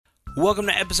Welcome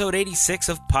to episode 86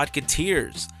 of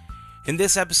Podcateers. In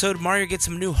this episode, Mario gets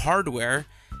some new hardware,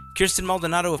 Kirsten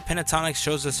Maldonado of Pentatonics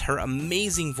shows us her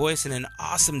amazing voice in an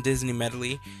awesome Disney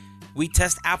medley, we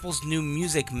test Apple's new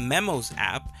Music Memos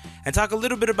app, and talk a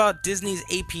little bit about Disney's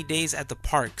AP Days at the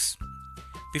parks.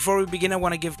 Before we begin, I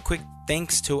want to give quick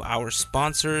thanks to our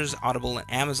sponsors, Audible and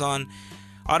Amazon.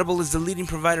 Audible is the leading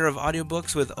provider of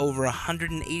audiobooks with over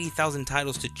 180,000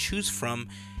 titles to choose from,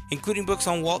 including books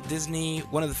on Walt Disney,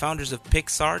 one of the founders of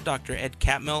Pixar, Dr. Ed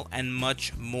Catmull, and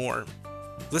much more.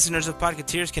 Listeners of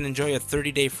Podcateers can enjoy a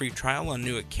 30-day free trial on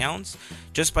new accounts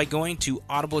just by going to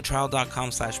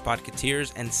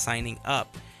audibletrial.com/podcateers and signing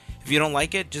up. If you don't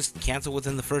like it, just cancel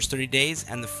within the first 30 days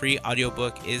and the free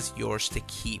audiobook is yours to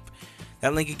keep.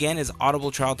 That link again is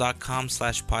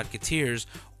audibletrial.com/podcateers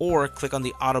or click on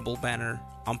the Audible banner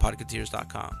on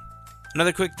podcateers.com.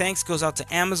 Another quick thanks goes out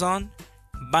to Amazon.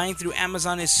 Buying through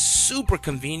Amazon is super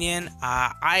convenient.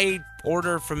 I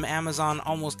order from Amazon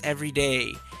almost every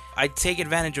day. I take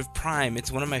advantage of Prime.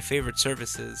 It's one of my favorite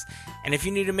services. And if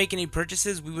you need to make any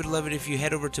purchases, we would love it if you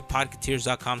head over to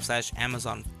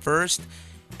podcateers.com/Amazon first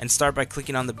and start by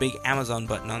clicking on the big Amazon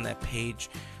button on that page.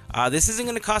 This isn't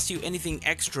going to cost you anything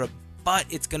extra, but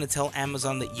it's going to tell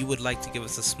Amazon that you would like to give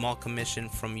us a small commission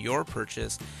from your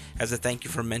purchase as a thank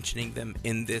you for mentioning them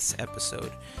in this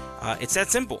episode. It's that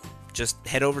simple. Just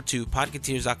head over to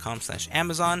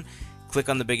podcateers.com/Amazon, click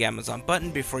on the big Amazon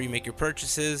button before you make your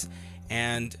purchases,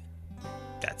 and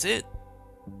that's it.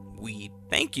 We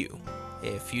thank you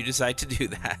if you decide to do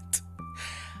that.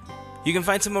 You can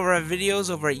find some of our videos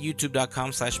over at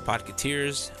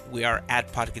youtube.com/podcateers. We are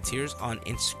at Podcateers on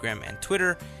Instagram and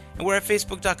Twitter, and we're at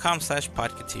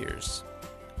facebook.com/podcateers.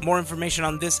 More information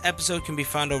on this episode can be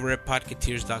found over at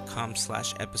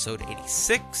podcateers.com/episode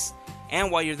 86. And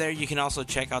while you're there, you can also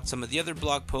check out some of the other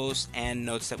blog posts and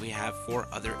notes that we have for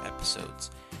other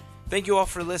episodes. Thank you all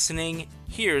for listening.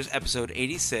 Here's episode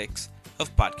 86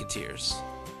 of Podcateers.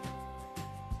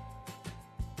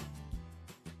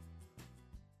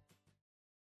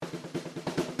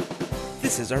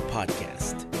 This is our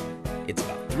podcast. It's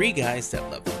about three guys that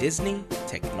love Disney,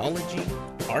 technology,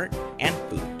 art, and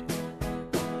food.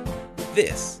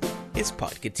 This is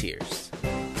Podcateers.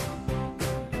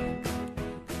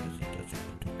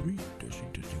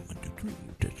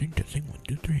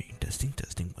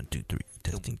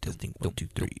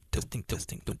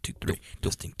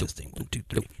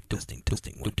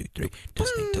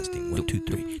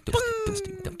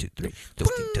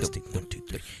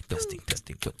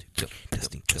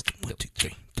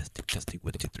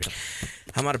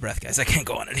 I'm out of breath, guys. I can't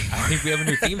go on anymore. I think we have a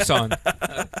new theme song.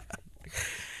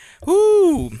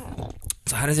 Woo!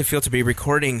 So how does it feel to be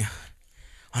recording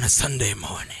on a Sunday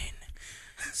morning?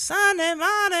 Sunday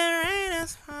morning, rain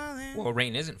is falling. Well,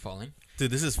 rain isn't falling.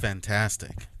 Dude, this is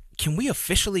fantastic. Can we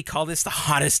officially call this the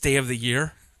hottest day of the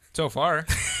year? So far.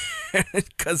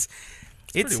 Because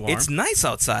it's nice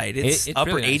outside. It's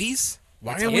upper really nice. 80s.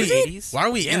 Why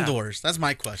are we Yeah. indoors? That's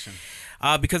my question.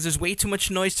 Because there's way too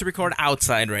much noise to record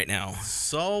outside right now.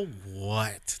 So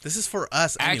what? This is for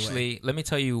us anyway. Actually, let me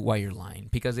tell you why you're lying.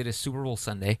 Because it is Super Bowl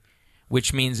Sunday,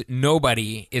 which means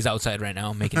nobody is outside right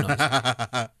now making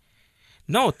noise.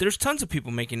 No, there's tons of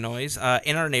people making noise.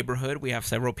 In our neighborhood, we have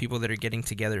several people that are getting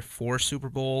together for Super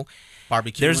Bowl.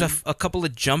 Barbecue. There's a couple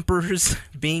of jumpers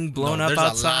being blown up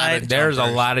outside. There's a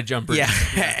lot of jumpers. Yeah,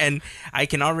 and I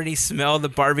can already smell the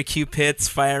barbecue pits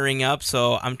firing up,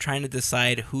 so I'm trying to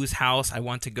decide whose house I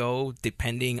want to go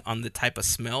depending on the type of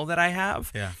smell that I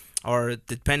have. Yeah. Or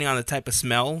depending on the type of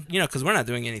smell, because we're not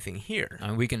doing anything here.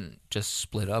 We can just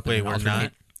split up. Wait, and we're alternate.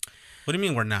 not? What do you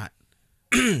mean we're not?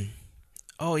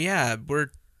 Oh, yeah, we're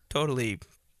totally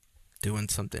doing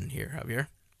something here, Javier.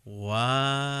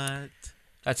 What?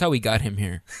 That's how we got him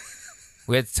here.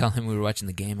 We had to tell him we were watching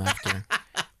the game after.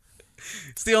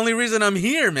 It's the only reason I'm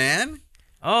here, man.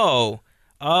 Oh,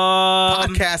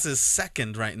 Podcast is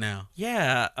second right now.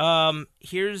 yeah,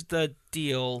 here's the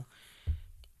deal.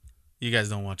 You guys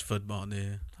don't watch football, do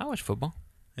you? I watch football.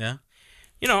 Yeah?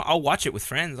 I'll watch it with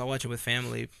friends. I'll watch it with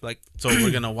family. So we're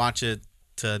going to watch it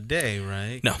today,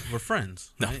 right? No. We're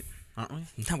friends, No. right? Aren't we?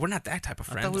 No, we're not that type of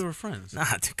I friends. thought we were friends. Nah,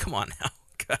 come on now.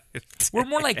 God. We're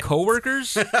more like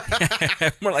coworkers.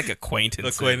 More like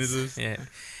acquaintances. Acquaintances. Yeah.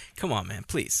 Come on, man.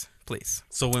 Please.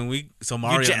 So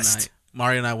Mario jest.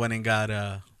 and I went and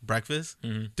got breakfast.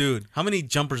 Mm-hmm. Dude, how many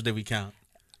jumpers did we count?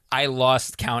 I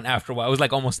lost count after a while. It was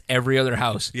like almost every other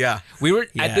house. Yeah. We were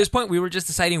Yeah. at this point. We were just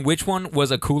deciding which one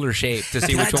was a cooler shape to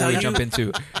see Can I which one tell we you? jump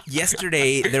into.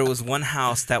 Yesterday, there was one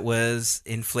house that was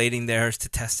inflating theirs to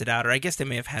test it out, or I guess they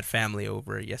may have had family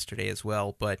over yesterday as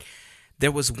well, but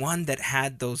there was one that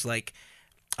had those, like,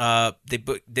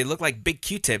 they look like big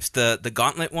Q-tips, the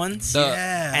gauntlet ones.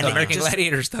 And it American just-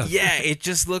 Gladiator stuff. Yeah, it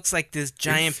just looks like this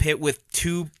giant pit with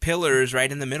two pillars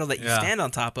right in the middle that you Yeah. stand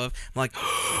on top of. I'm like,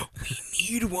 we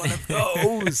need one of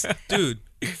those. Dude,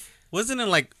 wasn't it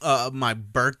like my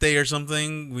birthday or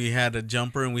something? We had a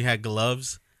jumper and we had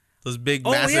gloves. Those big,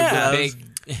 Oh, massive yeah. gloves.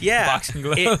 Big Yeah, boxing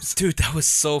gloves. Dude, that was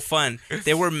so fun.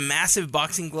 They were massive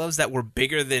boxing gloves that were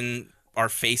bigger than our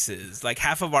faces. Like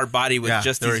half of our body was Yeah,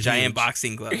 just they were these giant huge.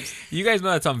 boxing gloves. You guys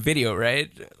know that's on video, right?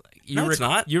 No, it's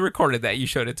not. You recorded that. You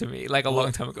showed it to me like a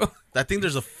long time ago. I think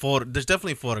there's a photo. There's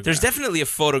definitely a photograph. There's definitely a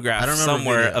photograph I don't remember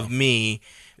somewhere video. of me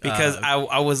because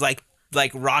I was like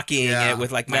rocking Yeah. it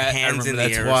with like my That- I hands in the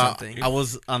That's air or why something. I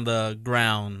was on the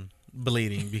ground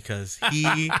bleeding because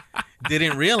he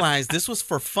didn't realize this was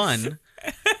for fun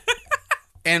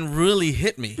and really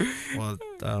hit me. Well,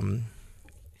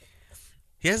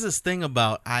 He has this thing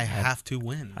about I have to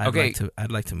win. Okay.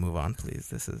 I'd like to move on, please.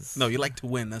 This is No, you like to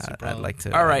win. That's your I'd problem. like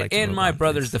to. All I'd right. like to In move my on,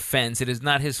 brother's please. defense, it is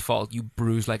not his fault you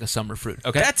bruise like a summer fruit.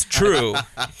 Okay. That's true.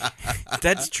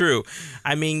 That's true.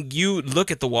 I mean, you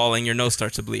look at the wall and your nose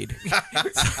starts to bleed.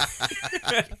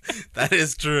 That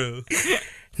is true.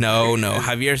 No,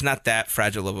 Javier's not that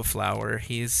fragile of a flower.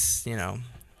 He's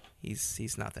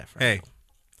he's not that fragile. Hey,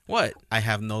 What? I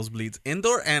have nosebleeds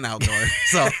indoor and outdoor.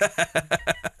 So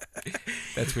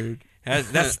That's weird.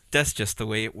 That's just the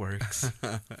way it works.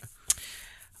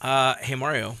 Hey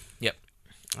Mario. Yep.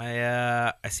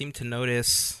 I seem to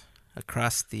notice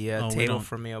across the No, we table don't.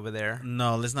 from me over there.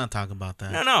 no, let's not talk about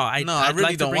that. No, I I really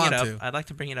like to don't bring want it up. to. I'd like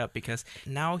to bring it up because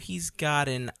now he's got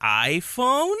an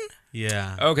iPhone.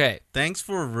 Yeah. Okay. Thanks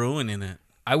for ruining it.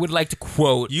 I would like to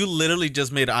quote. You literally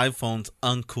just made iPhones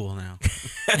uncool now.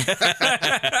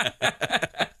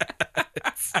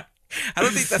 I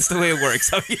don't think that's the way it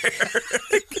works up here.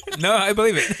 No, I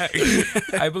believe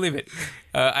it. I believe it.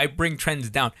 I bring trends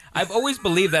down. I've always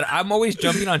believed that I'm always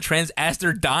jumping on trends as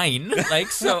they're dying.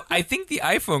 Like, so I think the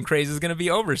iPhone craze is going to be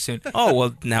over soon. Oh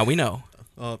well, now we know.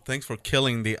 Oh, thanks for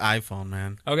killing the iPhone,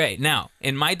 man. Okay, now,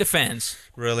 in my defense,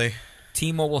 Really?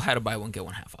 T-Mobile had a buy one, get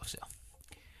one half off sale.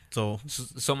 So,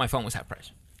 So my phone was half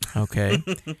price. Okay.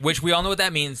 Which we all know what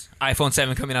that means. iPhone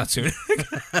 7 coming out soon.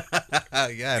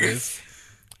 yeah, it is.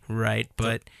 Right,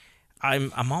 but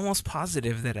I'm almost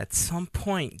positive that at some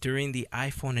point during the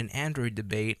iPhone and Android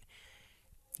debate,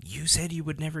 you said you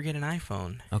would never get an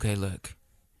iPhone. Okay, look.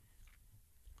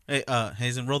 Hey,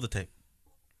 Hazen, roll the tape.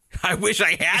 I wish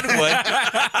I had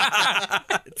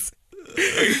one.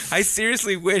 I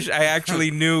seriously wish I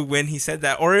actually knew when he said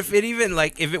that, or if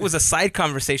it was a side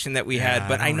conversation that we had. Yeah,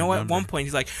 But I I don't know at remember. one point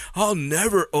he's like, "I'll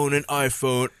never own an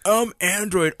iPhone. I'm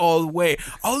Android all the way.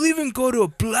 I'll even go to a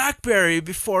BlackBerry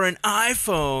before an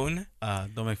iPhone."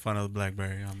 Don't make fun of the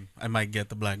BlackBerry. I might get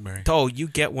the BlackBerry. Oh, you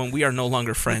get one. We are no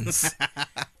longer friends.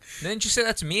 Didn't you say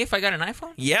that to me if I got an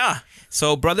iPhone? Yeah.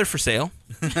 So, brother for sale.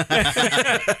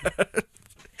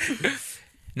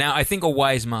 Now, I think a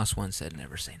wise mouse once said,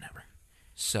 never say never.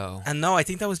 So, And no, I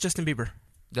think that was Justin Bieber.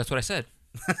 that's what I said.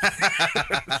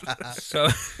 So,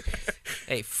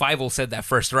 hey, Fievel said that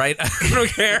first, right? I don't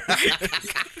care.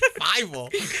 Bible.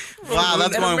 Wow,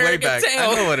 that's An going way American back. Tail.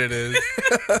 I know what it is.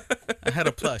 I had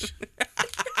a plush.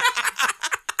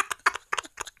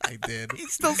 I did. He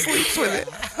still sleeps with it.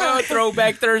 Oh,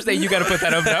 Throwback Thursday. You got to put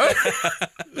that up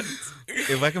now.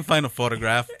 If I can find a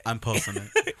photograph, I'm posting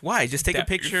it. Why? Just take a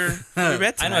picture of your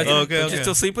bed I know, tonight. it's- Okay, Don't you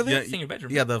still sleep with Yeah, it? It's in your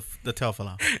bedroom. Yeah, the tail fell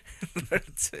out.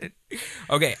 That's it.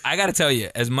 Okay, I got to tell you,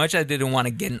 as much as I didn't want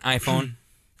to get an iPhone,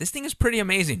 this thing is pretty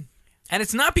amazing. And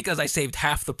it's not because I saved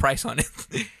half the price on it.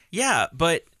 Yeah,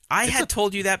 but I had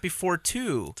told you that before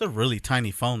too. It's a really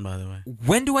tiny phone, by the way.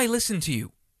 When do I listen to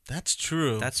you? That's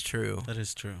true. That's true. That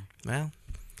is true. Well,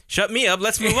 shut me up.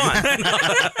 Let's move on.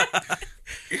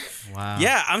 Wow.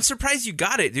 Yeah, I'm surprised you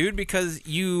got it, dude, because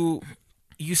you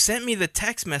sent me the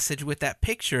text message with that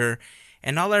picture,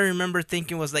 and all I remember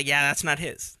thinking was like, yeah, that's not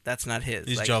his. That's not his.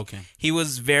 He's Like, joking. He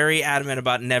was very adamant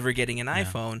about never getting an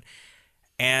iPhone,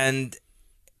 and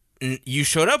you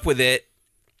showed up with it,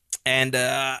 and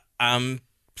I'm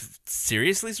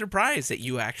seriously surprised that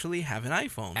you actually have an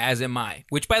iPhone. As am I.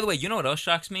 Which, by the way, you know what else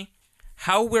shocks me?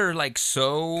 How we're like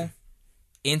so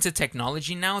into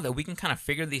technology now that we can kind of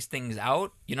figure these things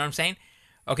out. You know what I'm saying?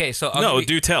 Okay, so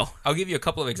Do tell. I'll give you a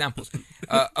couple of examples.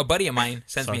 A buddy of mine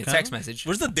sends me a Sarcasm? text message.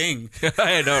 Where's the ding?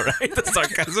 I know, right? The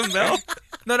sarcasm bell.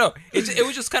 No, it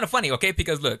was just kind of funny, okay?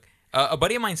 Because look, a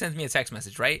buddy of mine sends me a text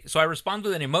message, right? So I respond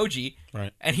with an emoji,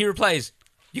 Right. and he replies,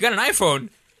 "You got an iPhone?"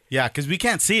 Yeah, because we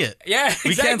can't see it. Yeah,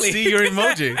 We can't exactly. see your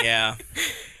emoji. Yeah.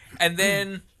 And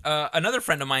then another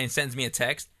friend of mine sends me a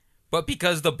text But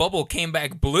because the bubble came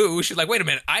back blue, she's like, wait a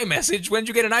minute, iMessage, when did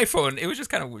you get an iPhone? It was just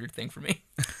kind of a weird thing for me.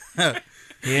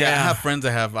 Yeah, I have friends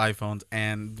that have iPhones,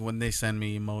 and when they send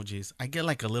me emojis, I get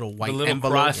like a little white little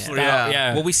envelope. crossed out,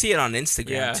 yeah. Well, we see it on Instagram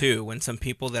Yeah. too. When some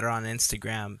people that are on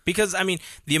Instagram, because I mean,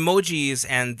 the emojis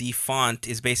and the font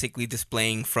is basically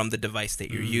displaying from the device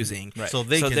that you're using. Right. So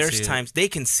they can there's see times they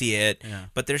can see it, Yeah.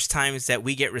 but there's times that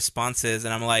we get responses,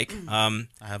 and I'm like, I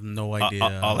have no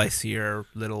idea. all I see are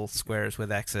little squares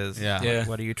with X's. Yeah. Yeah.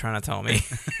 What are you trying to tell me?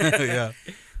 Yeah.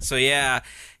 So yeah,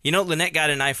 Lynette got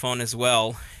an iPhone as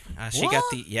well. She got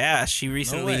What? she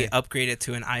recently way. upgraded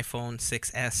to an iPhone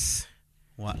 6S.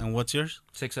 What? And what's yours?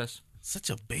 6S. Such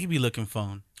a baby-looking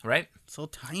phone. Right? So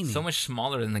tiny. So much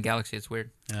smaller than the Galaxy. It's weird.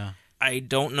 Yeah. I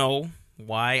don't know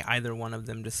why either one of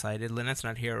them decided. Lynette's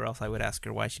not here, or else I would ask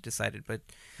her why she decided. But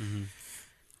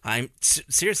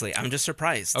seriously, I'm just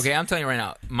surprised. Okay, I'm telling you right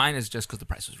now, mine is just because the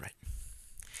price was right.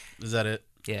 Is that it?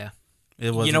 Yeah.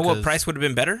 It wasn't You know what 'cause- price would have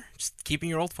been better? Just keeping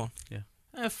your old phone.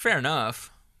 Fair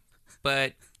enough.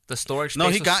 But the storage space No,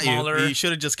 he was got smaller. you. You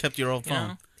should have just kept your old you phone.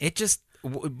 know? It just,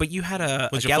 but you had a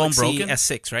Was your phone Galaxy broken?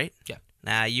 S6, right? Yeah.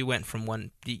 Nah, you went from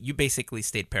one. You basically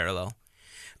stayed parallel.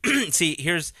 See,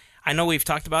 I know we've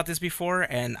talked about this before,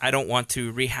 and I don't want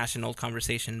to rehash an old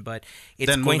conversation, but it's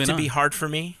Then going moving to be on. hard for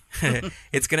me.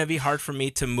 It's going to be hard for me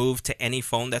to move to any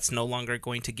phone that's no longer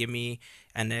going to give me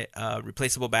an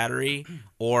replaceable battery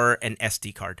or an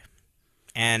SD card.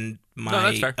 And my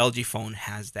that's fair. LG phone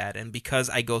has that, and because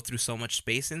I go through so much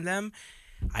space in them,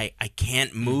 I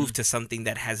can't move to something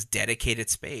that has dedicated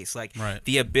space. Like Right.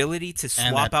 the ability to And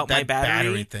swap out my that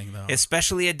battery thing, though.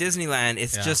 especially at Disneyland,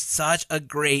 it's Yeah. just such a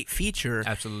great feature.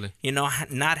 Absolutely.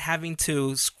 Not having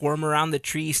to squirm around the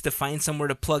trees to find somewhere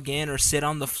to plug in or sit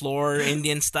on the floor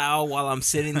Indian style while I'm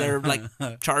sitting there like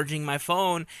charging my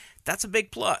phone. That's a big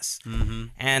plus. Mm-hmm.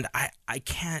 And I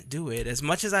can't do it. As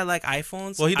much as I like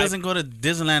iPhones, Well, he doesn't go to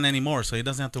Disneyland anymore, so he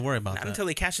doesn't have to worry about not that. until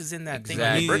he cashes in that thing on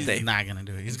Exactly. your birthday. He's not gonna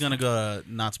do it. He's gonna go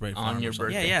to Knott's Berry Farm On your or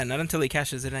something. birthday. Yeah, not until he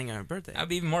cashes it in on your birthday. That'd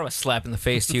be even more of a slap in the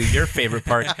face to you. Your favorite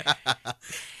part.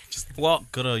 Well,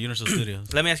 Go to Universal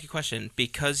Studios. let me ask you a question.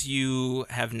 Because you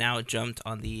have now jumped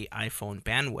on the iPhone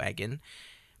bandwagon,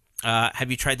 have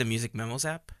you tried the Music Memos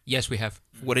app? Yes, we have.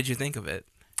 What did you think of it?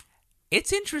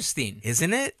 It's interesting.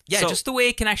 Isn't it? Yeah, So- just the way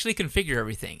it can actually configure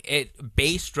everything.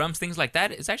 Bass, drums, things like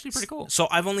that. It's actually pretty cool. So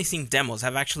I've only seen demos.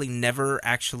 I've actually never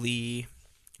actually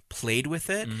played with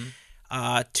it.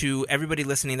 To everybody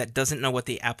listening that doesn't know what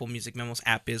the Apple Music Memos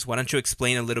app is, why don't you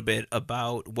explain a little bit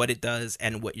about what it does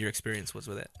and what your experience was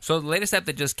with it? So the latest app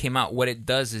that just came out, what it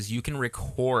does is you can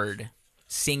record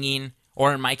singing,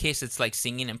 or in my case, it's like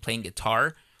singing and playing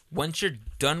guitar. Once you're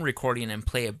done recording and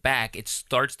play it back, it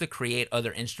starts to create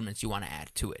other instruments you want to add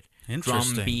to it.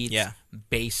 Interesting. Drum beats, Yeah.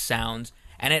 bass sounds,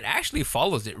 and it actually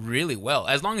follows it really well,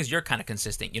 as long as you're kind of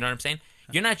consistent. You know what I'm saying?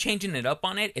 You're not changing it up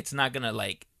on it. It's not going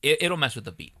to it'll mess with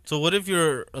the beat. So what if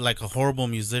you're like a horrible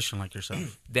musician like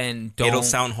yourself? Then don't. It'll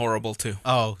sound horrible too.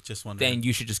 Oh, just wondering. Then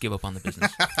you should just give up on the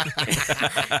business.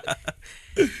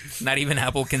 Not even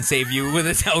Apple can save you with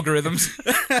its algorithms.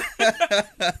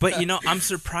 But I'm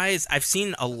surprised. I've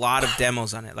seen a lot of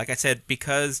demos on it. Like I said,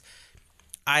 because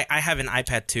I have an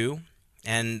iPad 2,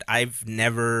 and I've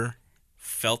never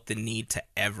felt the need to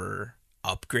ever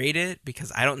upgrade it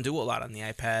because I don't do a lot on the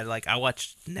iPad. Like I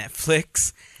watch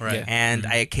Netflix, Right. Yeah. and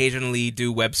I occasionally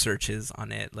do web searches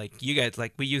on it. Like you guys,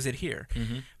 like we use it here.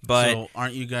 But So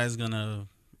aren't you guys gonna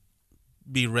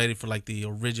be ready for like the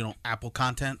original Apple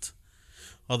content?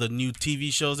 All the new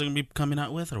TV shows they're gonna be coming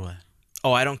out with, or what?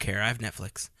 oh, I don't care. I have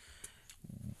Netflix.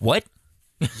 What?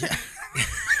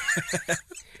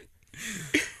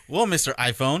 Well, Mr.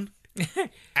 iPhone,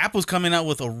 Apple's coming out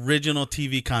with original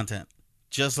TV content,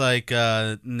 just like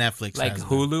Netflix, Like has been.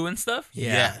 Hulu and stuff?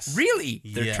 Yes. Really?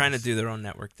 They're Yes. trying to do their own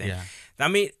network thing. Yeah. I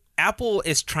mean, Apple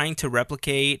is trying to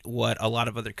replicate what a lot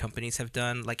of other companies have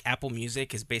done. Like Apple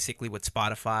Music is basically what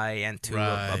Spotify and to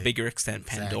a Right. bigger extent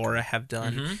Pandora have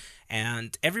done.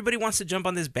 And everybody wants to jump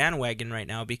on this bandwagon right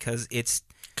now because it's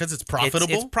Because it's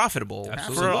profitable. It's profitable for a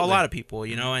Absolutely. lot of people,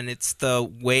 and it's the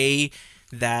way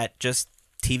that just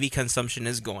TV consumption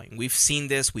is going. We've seen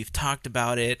this. We've talked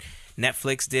about it.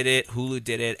 Netflix did it. Hulu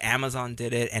did it. Amazon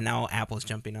did it. And now Apple's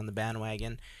jumping on the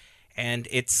bandwagon. And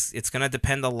it's going to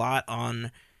depend a lot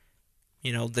on,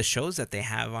 the shows that they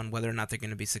have on whether or not they're going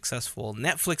to be successful.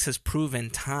 Netflix has proven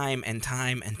time and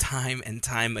time and time and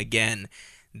time again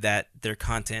that their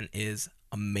content is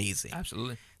amazing.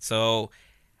 Absolutely. So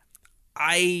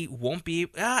I won't be.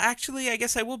 Actually, I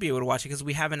guess I will be able to watch it because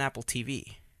we have an Apple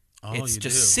TV. Oh, It's you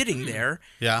just do. sitting there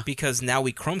Yeah. because now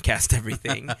we Chromecast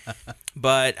everything.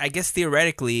 But I guess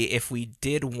theoretically, if we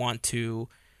did want to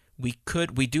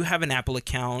we do have an Apple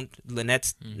account.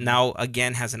 Lynette's now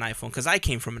again has an iPhone because I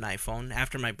came from an iPhone.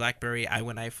 After my BlackBerry, I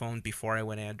went iPhone. Before I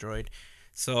went Android.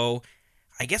 So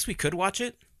I guess we could watch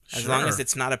it as long as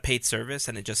it's not a paid service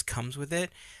and it just comes with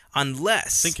it.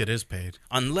 Unless I think it is paid.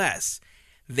 Unless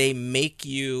they make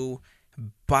you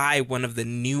buy one of the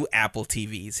new Apple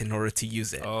TVs in order to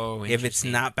use it. Oh, if it's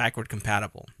not backward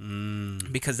compatible.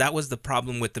 Because that was the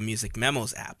problem with the Music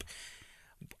Memos app.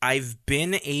 I've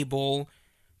been able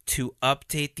to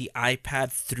update the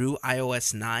iPad through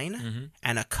iOS 9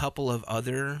 and a couple of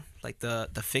other like the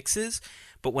fixes,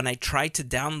 but when I tried to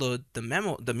download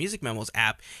the Music Memos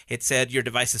app, it said your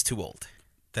device is too old.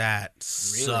 That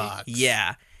sucks.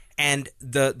 Yeah. And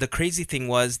the crazy thing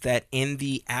was that in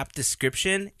the app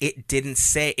description, it didn't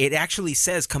say, it actually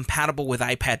says compatible with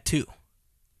iPad 2.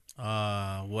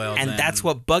 And that's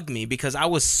what bugged me because I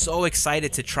was so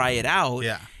excited to try it out.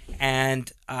 Yeah.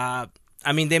 And I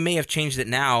mean, they may have changed it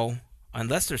now,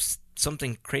 unless there's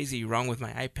something crazy wrong with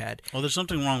my iPad. Well, there's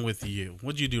something wrong with you.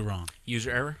 What'd you do wrong?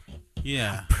 User error?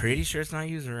 Yeah. Pretty sure it's not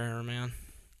user error, man.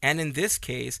 And in this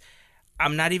case,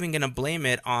 I'm not even going to blame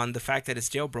it on the fact that it's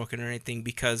jailbroken or anything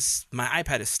because my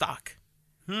iPad is stock.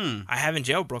 I haven't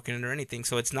jailbroken it or anything,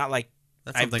 so it's not like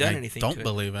I've done anything to it. Don't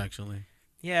believe, actually.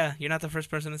 Yeah, you're not the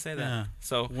first person to say that. Yeah.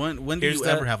 So when do you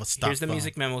ever have a stock Here's the phone?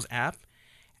 Music Memos app,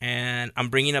 and I'm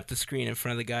bringing up the screen in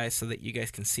front of the guys so that you guys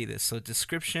can see this. So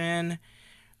description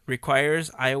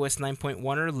requires iOS 9.1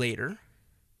 or later.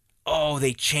 Oh,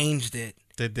 they changed it.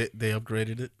 They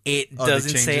upgraded it? It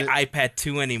doesn't say iPad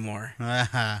 2 anymore.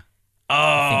 Oh,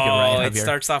 I think you're right, it Javier.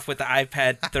 starts off with the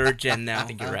iPad 3rd gen now. I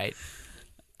think you're right.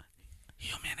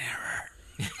 Human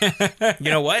error.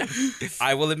 You know what?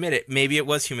 I will admit it. Maybe it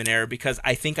was human error because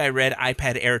I think I read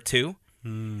iPad Air 2,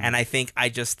 and I think I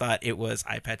just thought it was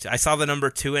iPad 2. I saw the number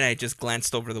 2, and I just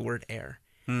glanced over the word Air.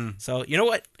 So, you know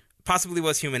what? Possibly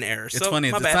was human error. It's funny.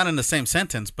 It's not in the same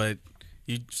sentence, but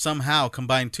you somehow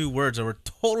combine two words that were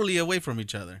totally away from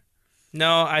each other.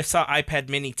 No, I saw iPad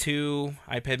Mini 2,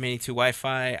 iPad Mini 2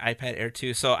 Wi-Fi, iPad Air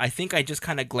 2. So I think I just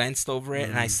kind of glanced over it,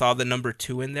 and I saw the number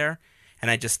 2 in there, and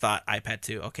I just thought iPad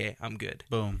 2. Okay, I'm good.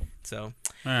 Boom. So,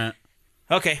 all right.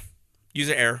 Okay,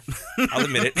 user error. I'll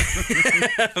admit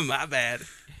it. My bad.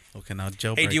 Okay, now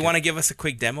jailbreak. Hey, do you want to give us a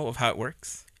quick demo of how it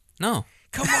works? No.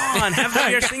 Come on, have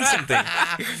Javier sing something.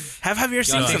 Have Javier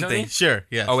sing sing something. something? Sure.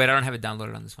 Yeah. Oh, wait, I don't have it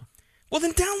downloaded on this phone. Well,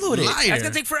 then download it. Liar. That's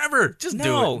gonna take forever. Just no.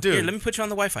 do it, dude. Here, let me put you on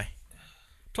the Wi-Fi.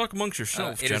 Talk amongst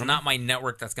yourselves, It is gentlemen. not my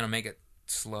network that's going to make it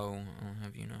slow. I'll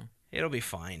have you know. It'll be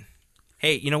fine.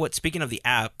 Hey, you know what? Speaking of the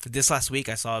app, this last week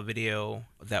I saw a video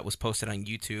that was posted on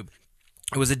YouTube.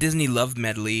 It was a Disney Love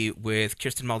medley with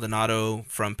Kirsten Maldonado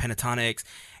from Pentatonics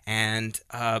and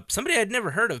somebody I'd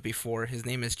never heard of before. His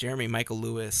name is Jeremy Michael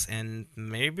Lewis, and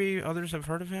maybe others have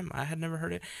heard of him. I had never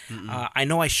heard it. I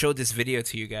know I showed this video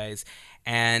to you guys,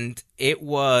 and it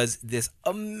was this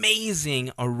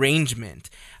amazing arrangement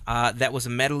that was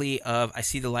a medley of I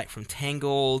See the Light from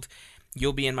Tangled,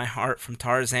 You'll Be in My Heart from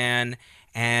Tarzan,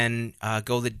 and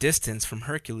Go the Distance from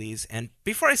Hercules. And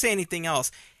before I say anything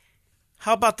else,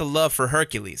 how about the love for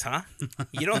Hercules, huh?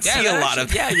 You don't see a lot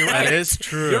of... Yeah, you're right. That is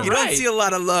true. You don't see a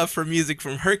lot of love for music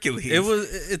from Hercules.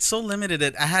 It's so limited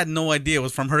that I had no idea it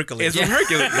was from Hercules. It's from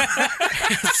Hercules.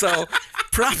 So,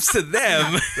 props to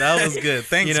them. That was good.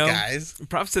 Thanks, guys.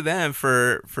 Props to them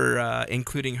for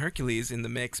including Hercules in the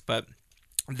mix, but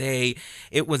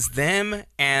it was them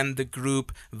and the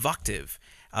group Voctave.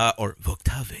 Or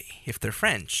Voctave, if they're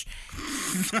French.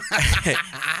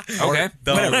 Okay.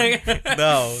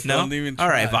 No, don't even try.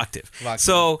 All right, Voctave.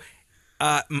 So,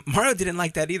 Mario didn't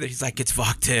like that either. He's like, it's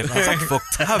Voctave. I was like,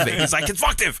 Voctave. He's like, it's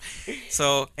Voctave.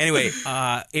 So, anyway,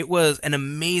 it was an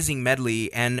amazing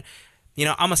medley, and you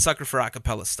know, I'm a sucker for a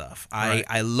cappella stuff.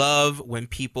 I love when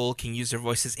people can use their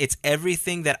voices. It's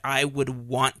everything that I would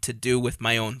want to do with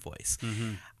my own voice.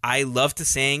 I love to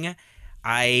sing.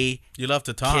 You love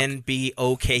to talk. Can be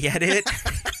okay at it.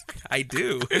 I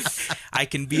do. I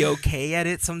can be okay at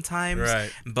it sometimes.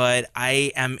 Right. But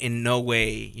I am in no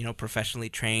way, professionally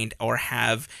trained or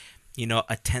have,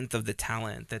 a tenth of the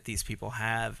talent that these people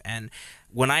have. And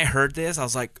when I heard this, I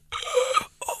was like,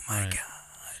 oh my God,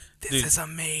 this is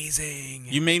amazing.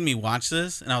 You made me watch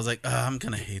this, and I was like, I'm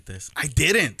going to hate this. I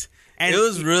didn't. And it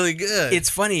was really good. It's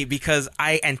funny because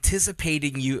I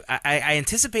anticipated you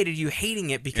hating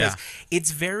it because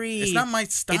it's not my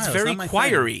style. It's very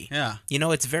choiry. Yeah.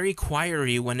 It's very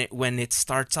choiry when it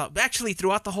starts out. Actually,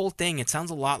 throughout the whole thing, it sounds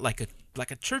a lot like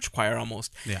a church choir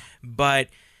almost. Yeah. But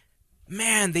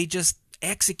man, they just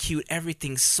execute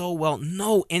everything so well.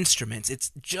 No instruments.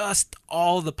 It's just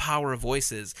all the power of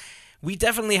voices. We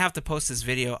definitely have to post this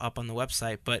video up on the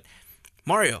website, but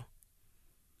Mario,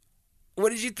 What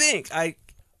did you think?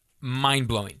 Mind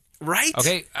blowing. Right?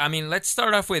 Okay, I mean, let's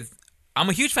start off with, I'm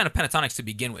a huge fan of Pentatonix to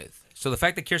begin with. So the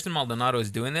fact that Kirsten Maldonado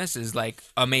is doing this is like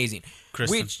amazing.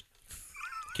 Kristen.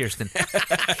 Kirsten.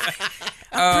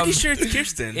 I'm pretty sure it's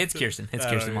Kirsten. It's Kirsten. It's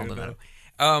Kirsten Maldonado.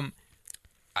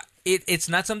 It's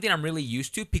not something I'm really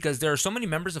used to because there are so many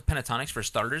members of Pentatonix, for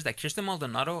starters, that Kirsten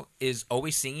Maldonado is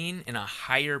always singing in a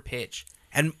higher pitch.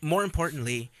 And more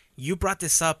importantly, you brought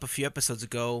this up a few episodes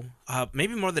ago,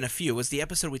 maybe more than a few. It was the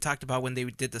episode we talked about when they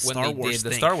did the Star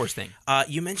Wars thing.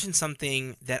 You mentioned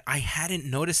something that I hadn't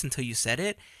noticed until you said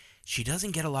it. She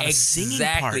doesn't get a lot of singing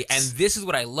parts. Exactly, and this is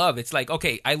what I love. It's like,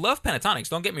 okay, I love Pentatonix,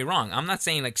 don't get me wrong. I'm not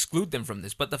saying exclude them from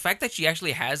this, but the fact that she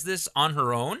actually has this on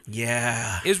her own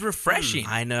is refreshing.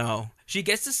 I know. She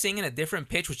gets to sing in a different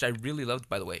pitch, which I really loved,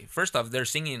 by the way. First off, they're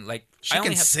singing like... She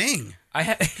can sing.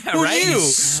 Right?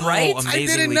 So right? amazingly I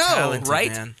didn't know. talented,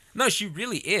 Right? man. No, she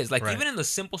really is. Like, Right. even in the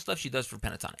simple stuff she does for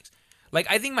Pentatonix. Like,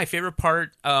 I think my favorite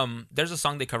part, there's a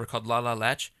song they cover called La La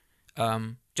Latch.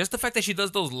 Just the fact that she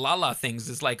does those la la things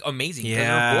is like amazing. Because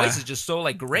her voice is just so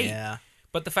like great. Yeah.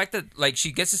 But the fact that like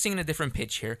she gets to sing in a different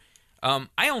pitch here.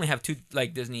 I only have two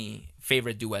like Disney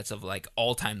favorite duets of like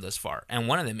all time thus far, and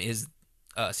one of them is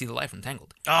See the Light from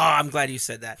Tangled. Oh, I'm glad you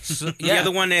said that. So, The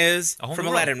other one is from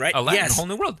Aladdin, right? Aladdin, Yes. A Whole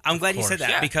New World. I'm glad you said that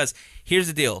Yeah. because here's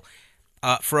the deal.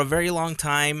 For a very long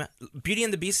time, Beauty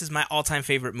and the Beast is my all-time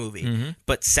favorite movie. Mm-hmm.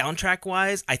 But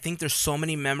soundtrack-wise, I think there's so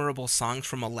many memorable songs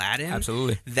from Aladdin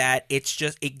Absolutely. that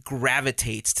it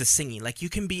gravitates to singing. Like, you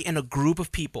can be in a group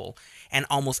of people, and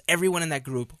almost everyone in that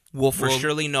group will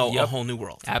surely know A Whole New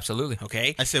World. Absolutely.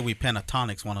 Okay? I said we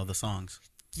Pentatonix one of the songs.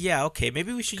 Yeah, okay.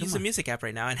 Maybe we should use the music app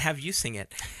right now and have you sing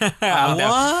it. What?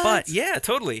 But, yeah,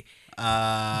 totally.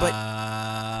 I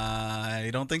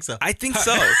don't think so. I think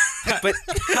so. But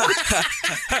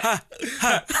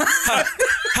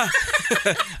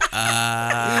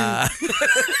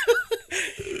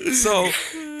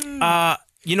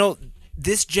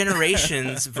this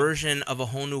generation's version of A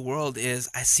Whole New World is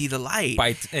I See the Light.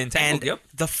 By Entangled, And yep.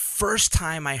 the first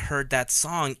time I heard that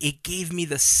song, it gave me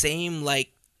the same like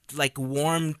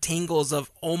warm tingles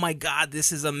of, oh my God,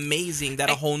 this is amazing that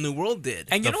A Whole New World did.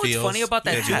 And you The know what's feels. funny about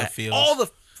that? Yeah, too? the feels. All the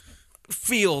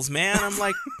feels, man. I'm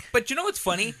like, But you know what's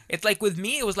funny? It's like with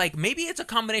me, it was like maybe it's a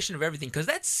combination of everything because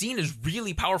that scene is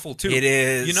really powerful too. It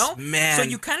is, you know, man. So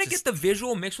you kind of get the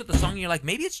visual mixed with the song, and you're like,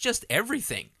 maybe it's just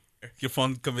everything. Your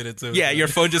phone committed to. yeah, your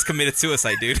phone just committed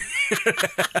suicide, dude.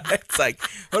 It's like,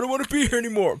 I don't want to be here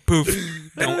anymore. Poof.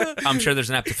 I'm sure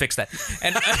there's an app to fix that.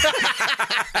 And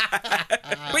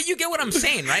but you get what I'm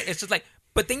saying, right? It's just like,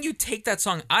 but then you take that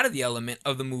song out of the element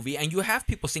of the movie, and you have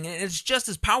people singing it, and it's just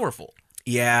as powerful.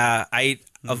 Yeah,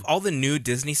 of all the new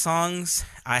Disney songs,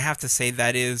 I have to say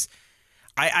that is,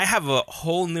 I have a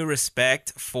whole new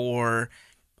respect for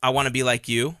I Want to Be Like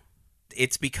You.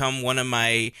 It's become one of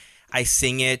my, I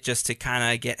sing it just to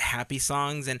kind of get happy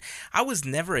songs. And I was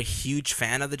never a huge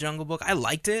fan of The Jungle Book. I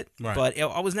liked it, Right. but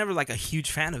I was never like a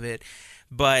huge fan of it.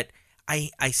 But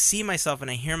I see myself and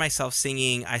I hear myself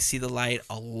singing I See the Light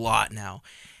a lot now.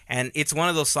 And it's one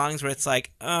of those songs where it's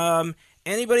like,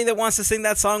 anybody that wants to sing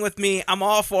that song with me, I'm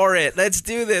all for it. Let's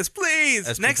do this, please.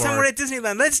 As Next people time we're at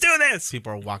Disneyland, let's do this.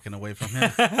 People are walking away from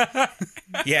him.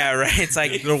 Yeah, right. It's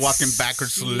like They're walking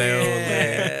backwards slowly.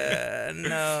 yeah,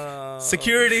 no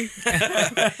Security.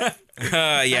 yeah,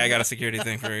 I got a security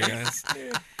thing for you guys.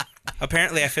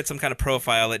 Apparently, I fit some kind of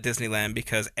profile at Disneyland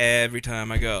because every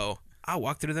time I go, I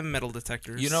walk through the metal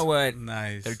detectors. You know what?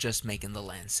 Nice. They're just making the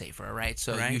land safer, all right?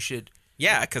 So Right. you should.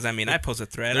 Yeah, because I mean, I pose a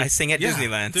threat. I sing at Yeah,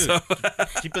 Disneyland. dude. So.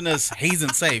 Keeping us hazing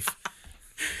safe.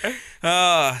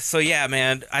 So yeah,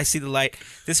 man, I See the Light.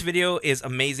 This video is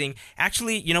amazing.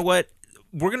 Actually, you know what?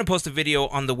 We're going to post a video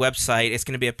on the website. It's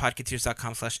going to be at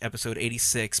podcateers.com/episode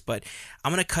 86, but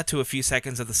I'm going to cut to a few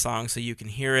seconds of the song so you can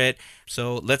hear it.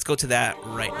 So let's go to that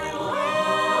right now.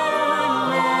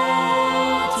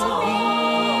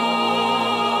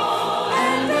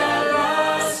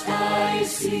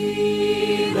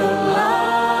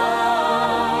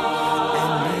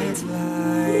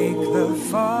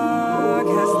 Fog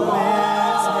has lifted,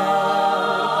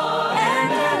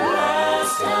 and at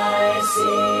last I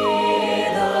see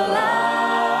the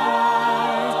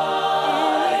light.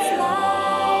 It's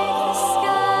like the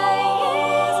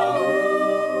sky is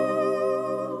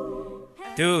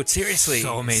blue. Dude, seriously.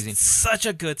 So amazing. It's such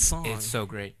a good song. It's so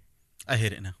great. I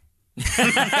hate it now.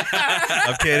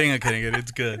 I'm kidding.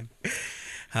 It's good.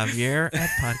 Javier at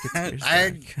Podcateers.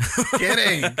 I'm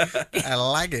kidding. I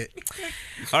like it.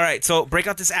 All right, so break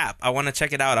out this app. I want to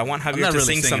check it out. I want Javier not to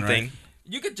really sing singing, something. right?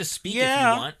 You could just speak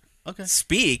Yeah. if you want. Okay.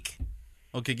 Speak.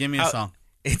 Okay, give me a song.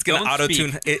 It's gonna Don't auto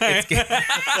tune. speak.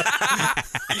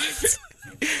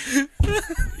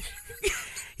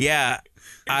 Yeah,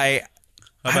 I.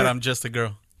 How about I'm just a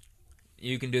girl?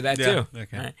 You can do that Yeah, too.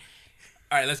 okay.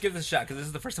 All right, let's give this a shot because this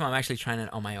is the first time I'm actually trying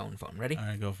it on my own phone. Ready? All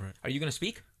right, go for it. Are you gonna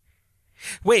speak?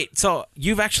 Wait, so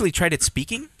you've actually tried it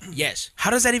speaking? Yes.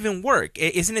 How does that even work?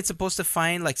 Isn't it supposed to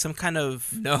find like some kind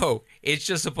of No, it's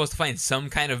just supposed to find some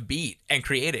kind of beat and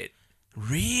create it.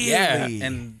 really? Yeah,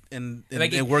 And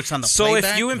Like it works on the So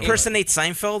playback? if you or- impersonate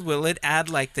Seinfeld, will it add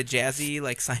like the jazzy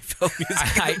like Seinfeld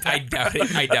music? I doubt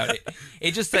it. I doubt it.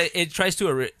 It just it tries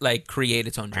to like create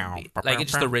its own drum beat. Like it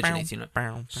just originates, you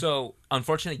know. So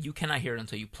unfortunately, you cannot hear it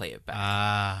until you play it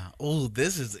back. Oh,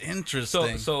 this is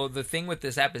interesting. So the thing with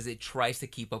this app is it tries to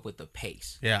keep up with the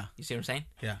pace. yeah, You see what I'm saying?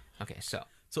 yeah. Okay, so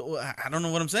So I don't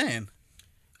know what I'm saying.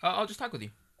 I'll just talk with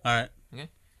you. All right. Okay.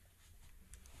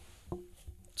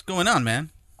 What's going on,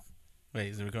 man? Wait,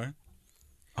 is it recording?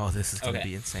 Oh, this is gonna Okay.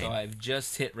 be insane. So I've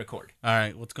just hit record. All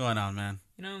right, what's going on, man?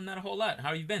 You know, not a whole lot. How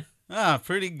have you been?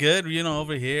 Pretty good. You know,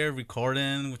 over here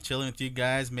recording, chilling with you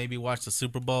guys. Maybe watch the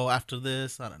Super Bowl after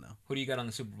this. I don't know. Who do you got on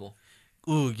the Super Bowl?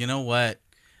 Ooh, you know what?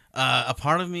 A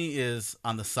part of me is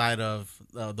on the side of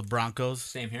the Broncos.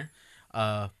 Same here.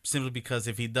 Simply because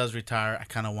if he does retire, I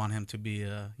kind of want him to be,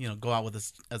 go out with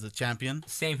us as a champion.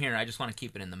 Same here. I just want to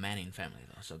keep it in the Manning family,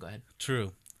 though. So go ahead.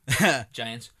 True.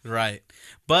 Giants. Right.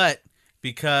 But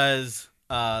because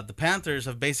the Panthers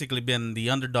have basically been the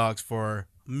underdogs for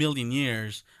a million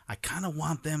years, I kind of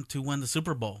want them to win the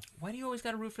Super Bowl. Why do you always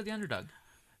got to root for the underdog?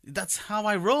 That's how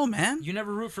I roll, man. You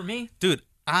never root for me. Dude,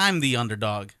 I'm the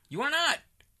underdog. You are not.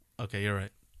 Okay, you're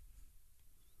right.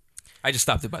 I just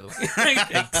stopped it, by the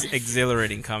way.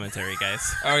 Exhilarating commentary, guys.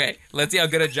 Okay, let's see how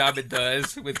good a job it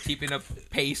does with keeping up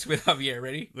pace with Javier.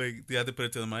 Ready? Wait, do you have to put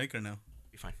it to the mic or no?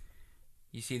 Be fine.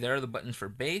 You see, there are the buttons for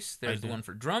bass. There's I the do. one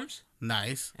for drums.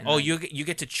 Nice. And Oh, then- you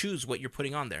get to choose what you're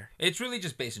putting on there. It's really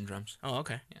just bass and drums. Oh,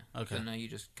 okay. Yeah. Okay. So now you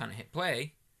just kind of hit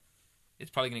play.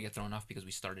 It's probably gonna get thrown off because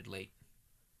we started late.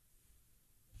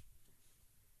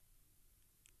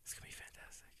 It's gonna be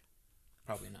fantastic.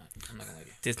 Probably not. I'm not gonna lie to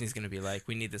you. Disney's gonna be like,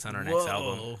 we need this on our next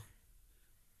album.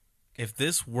 If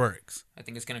this works, I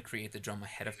think it's gonna create the drum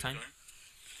ahead of time.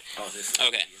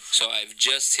 Okay, so I've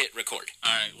just hit record.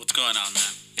 all right, what's going on, man?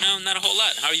 No, not a whole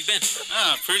lot. How have you been?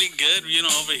 Pretty good. You know,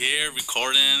 over here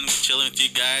recording, chilling with you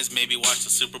guys. Maybe watch the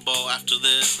Super Bowl after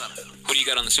this. I don't know. Who do you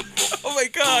got on the Super Bowl? Oh my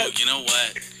Oh, you know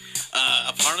what?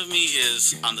 A part of me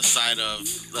is on the side of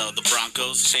the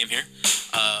Broncos. Same here.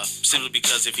 Simply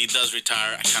because if he does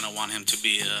retire, I kind of want him to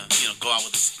be, go out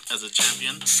with us as a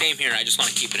champion. Same here. I just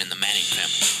want to keep it in the Manning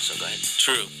family. So go ahead.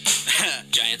 True.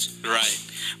 Giants. Right.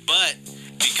 But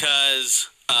because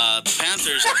the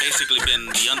Panthers have basically been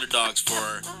the underdogs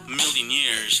for a million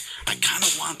years, I kind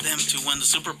of want them to win the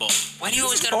Super Bowl. Why do you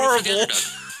always got to root for the horrible.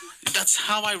 underdog? That's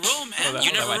how I roll, man.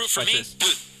 You never root for me.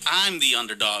 Dude, I'm the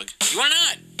underdog. You are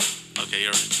not. Okay,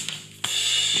 you're right.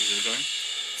 Is it going?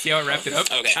 See how I wrapped it up?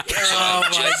 Okay. So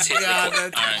I've just hit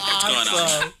record. All right, what's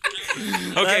going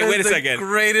on? Okay, wait a second.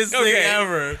 Greatest Okay. thing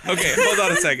ever. Okay, hold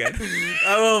on a second.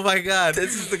 Oh my god.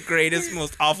 This is the greatest,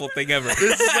 most awful thing ever.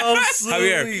 This is so sweet.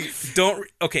 Javier, don't.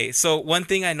 Okay, so one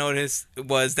thing I noticed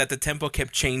was that the tempo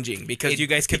kept changing because you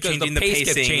guys kept because the changing the pace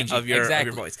kept pacing changing. of your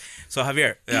Exactly. voice. So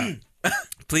Javier,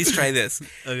 please try this.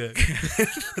 Okay.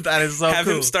 That is so Have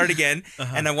cool. him start again,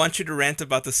 and I want you to rant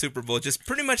about the Super Bowl. Just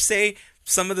pretty much say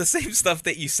some of the same stuff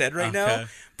that you said right now, Okay.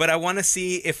 but I want to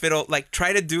see if it'll like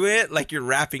try to do it like you're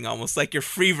rapping almost, like you're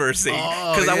free versing,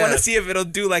 Oh, because I want yeah. to see if it'll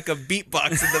do like a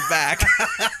beatbox in the back.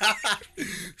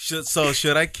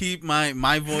 Should I keep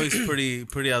my voice pretty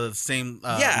at the same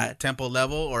Yeah. tempo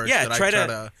level, or Yeah, should I try try to-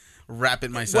 to rap it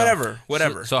myself?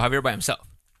 whatever. So Javier by himself.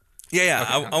 Yeah,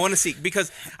 Okay. I want to see,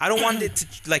 because I don't want it to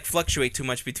like fluctuate too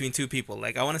much between two people.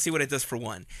 Like I want to see what it does for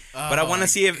one, but I Oh want my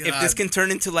to see if this God. can turn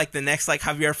into like the next like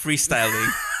Javier freestyling.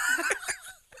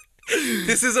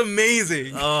 This is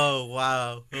amazing. Oh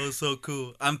wow, that was so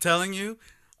cool. I'm telling you,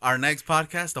 our next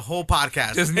podcast, the whole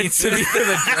podcast, Just needs to be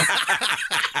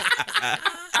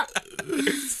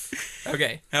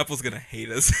Okay. Apple's gonna hate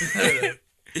us.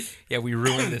 Yeah, we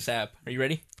ruined this app. Are you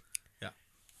ready?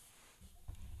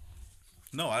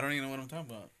 No, I don't even know what I'm talking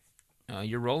about.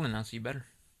 You're rolling now, so you better.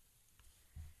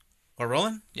 We're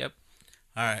rolling. Yep.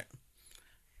 All right.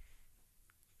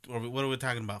 What are we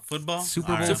talking about? Football?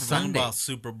 Super All Bowl right, Sunday. Football,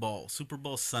 Super Bowl. Super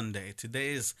Bowl Sunday.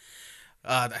 Today is,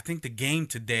 I think the game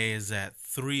today is at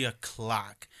 3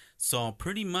 o'clock. So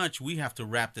pretty much we have to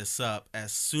wrap this up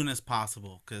as soon as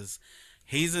possible because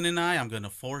Hazen and I'm going to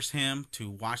force him to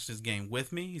watch this game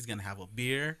with me. He's going to have a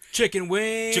beer, Chicken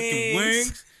wings. chicken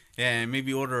wings. and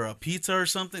maybe order a pizza or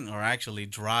something, or actually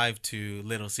drive to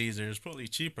Little Caesars, probably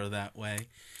cheaper that way,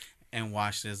 and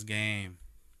watch this game.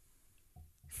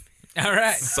 All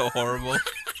right. So horrible.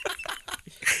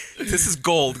 This is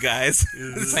gold, guys.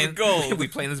 This is gold. We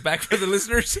playing this back for the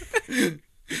listeners?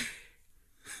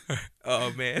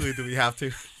 Oh man. Do we have to?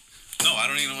 No, I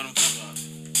don't even know what I'm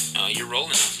talking about. You're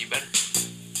rolling. You better.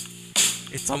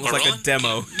 It's almost We're like a rolling?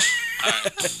 demo.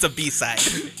 It's a B-side.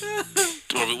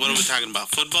 What are we talking about?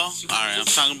 Football? All right, I'm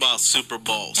talking about Super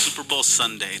Bowl. Super Bowl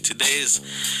Sunday. Today is,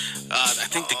 I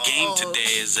think the game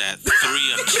today is at 3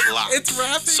 o'clock. It's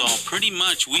wrapping. So pretty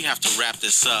much we have to wrap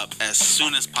this up as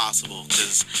soon as possible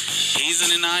because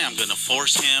Hazen and I'm going to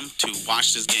force him to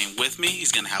watch this game with me.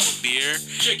 He's going to have a beer,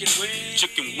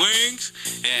 chicken wings,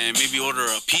 and maybe order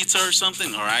a pizza or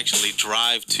something, or actually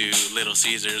drive to Little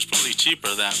Caesars, probably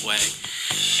cheaper that way,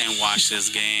 and watch this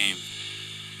game.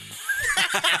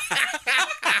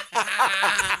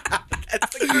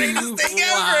 That's the greatest thing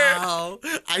ever. Wow.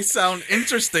 I sound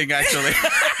interesting, actually.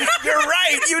 You're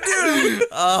right. You do.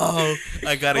 Oh,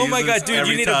 I gotta. Oh use my this god, dude!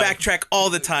 every You need time. to backtrack all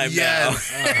the time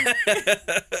Yes. now.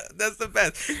 That's the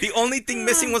best. The only thing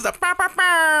missing was the.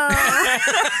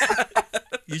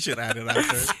 You should add it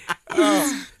after.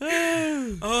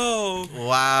 Oh.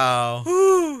 Wow.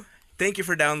 Whew. Thank you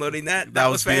for downloading that. That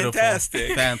was beautiful.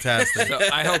 fantastic. Fantastic. So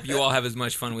I hope you all have as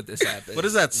much fun with this app. What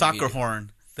is that soccer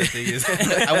horn that they use?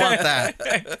 I want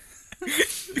that.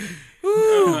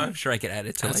 I'm sure I could add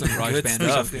it to like Some Garage good Band or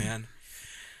stuff, something. man.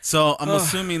 So I'm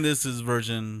assuming this is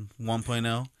version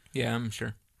 1.0. Yeah, I'm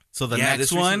sure. So the Yeah, next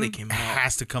this one recently came out.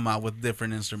 has to come out with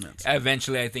different instruments.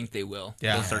 Eventually, I think they will.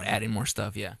 Yeah. They'll start adding more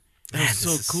stuff. Yeah. Man, so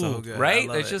this is cool. good. Right? I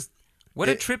love It's it. just what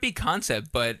a trippy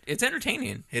concept, but it's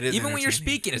entertaining. It is Even when you're entertaining.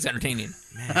 speaking, it's entertaining.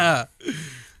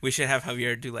 We should have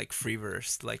Javier do like free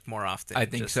verse like more often. I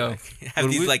think Just, so. like, have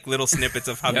these like little snippets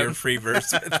of Javier Yep. free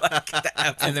verse with like the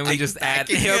apple And then we just add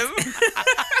him.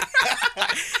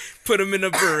 Put him in a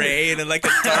beret and in like a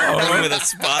dark room with a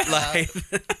spotlight.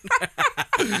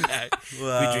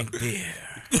 We drink beer.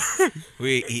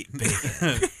 We eat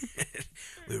bacon.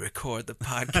 We record the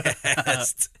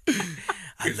podcast.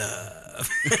 I love.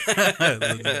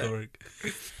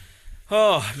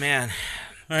 Oh man.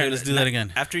 All right, let's do that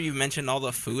again. After you mentioned all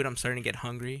the food, I'm starting to get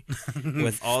hungry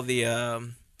with all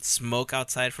the smoke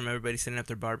outside from everybody setting up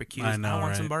their barbecues. I know,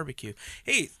 want some right? barbecue.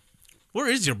 Hey, Where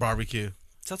is your barbecue?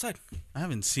 it's outside. I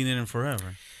haven't seen it in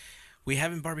forever. We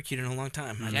haven't barbecued in a long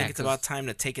time. I Yeah, think it's 'cause- about time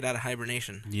to take it out of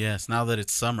hibernation. Yes, now that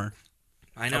it's summer.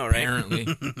 I know, right? Apparently.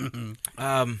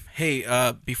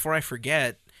 Hey, before I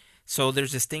forget, so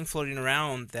there's this thing floating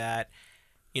around that,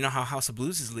 you know how House of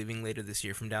Blues is leaving later this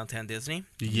year from Downtown Disney?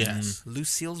 Yes.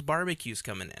 Lucille's Barbecue's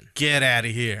coming in. Get out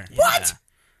of here. What?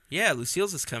 Yeah,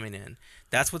 Lucille's is coming in.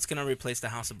 That's what's going to replace the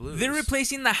House of Blues. They're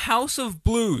replacing the House of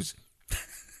Blues.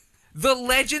 The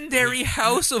legendary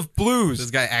House of Blues.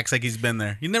 This guy acts like he's been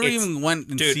there. He never It's- even went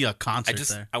and dude, see a concert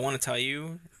there. I want to tell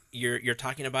you, you're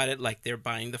talking about it like they're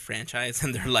buying the franchise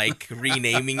and they're like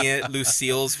renaming it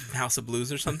Lucille's House of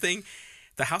Blues or something.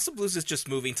 The House of Blues is just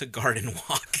moving to Garden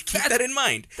Walk. Keep that in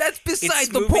mind. That's beside It's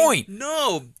the moving- point.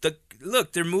 No,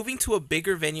 look, they're moving to a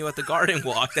bigger venue at the Garden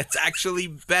Walk that's actually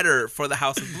better for the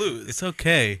House of Blues. It's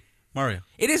okay, Mario.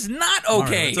 It is not Mario,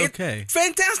 okay. it's okay.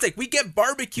 Fantastic. We get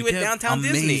barbecue at They have Downtown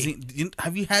Disney. amazing-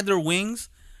 Have you had their wings?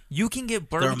 You can get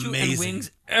barbecue and amazing.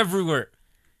 wings everywhere.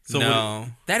 So No.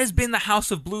 That has been the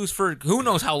House of Blues for who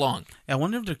knows how long. I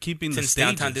wonder if they're keeping the Since stages.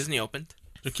 Downtown Disney opened.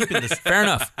 They're keeping the. Fair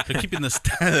enough. They're keeping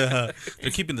the.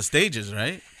 They're keeping the stages,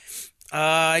 right?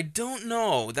 I don't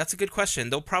know. That's a good question.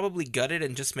 They'll probably gut it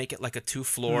and just make it like a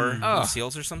 2-floor Oh.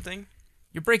 Lucille's or something.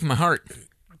 You're breaking my heart.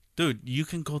 Dude, you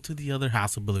can go to the other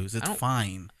House of Blues. It's don't-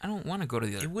 fine. I don't want to go to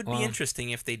the other. It would be interesting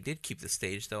if they did keep the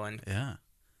stage, though, and Yeah.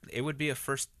 it would be a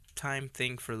first-time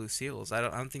thing for Lucille's. I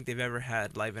don't think they've ever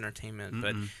had live entertainment,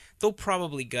 but they'll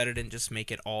probably gut it and just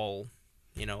make it all,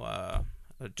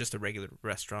 just a regular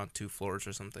restaurant, 2 floors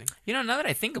or something. You know, now that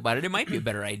I think about it, it might be a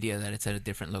better idea that it's at a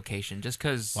different location. Just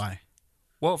because. Why?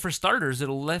 Well, for starters,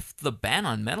 it'll lift the ban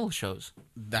on metal shows.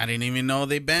 I didn't even know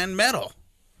they banned metal.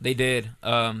 They did.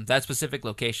 That specific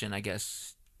location, I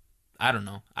guess. I don't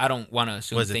know. I don't want to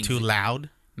assume. Was it things too loud?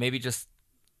 Maybe just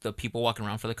the people walking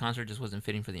around for the concert just wasn't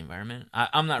fitting for the environment.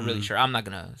 I'm not really sure. I'm not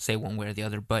gonna say one way or the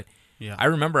other, but Yeah. I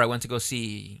remember I went to go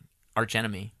see Arch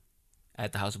Enemy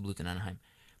at the House of Blues in Anaheim.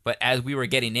 But as we were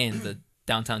getting in, the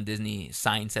Downtown Disney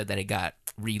sign said that it got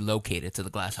relocated to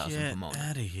the Glass House in Get Pomona.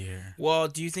 out of here. Well,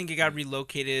 do you think it got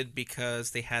relocated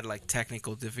because they had like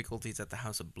technical difficulties at the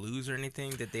House of Blues or anything?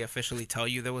 Did they officially tell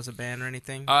you there was a ban or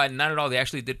anything? Not at all. They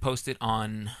actually did post it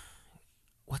on.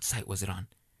 What site was it on?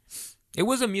 It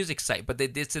was a music site, but they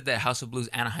did say that House of Blues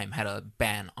Anaheim had a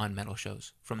ban on metal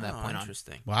shows from that point on.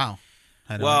 Interesting. Wow.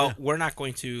 I had no Well, idea. we're not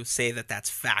going to say that that's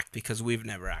fact because we've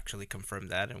never actually confirmed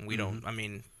that, and we Mm-hmm. don't. I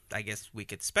mean, I guess we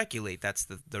could speculate that's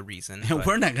the reason. And but-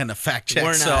 we're not gonna fact check.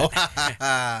 We're so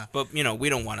But we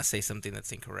don't want to say something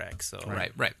that's incorrect. So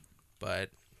Right. But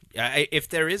if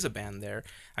there is a band there,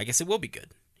 I guess it will be good.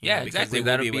 Yeah, because exactly. they will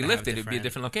That'll able be to have lifted. It'd be a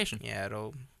different location. Yeah,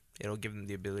 it'll give them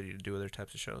the ability to do other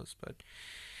types of shows. But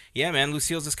yeah, man,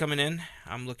 Lucille's is coming in.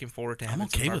 I'm looking forward to having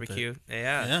okay some with it. barbecue.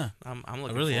 Yeah, Yeah. I'm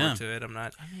looking really forward am. to it. I'm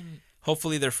not. I mean,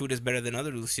 Hopefully, their food is better than other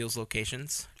Lucille's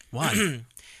locations. why?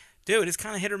 Dude, it's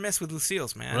kind of hit or miss with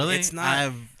Lucille's, man. Really? It's not.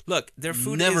 I've Look, their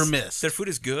food never is, missed. Their food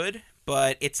is good,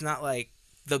 but it's not like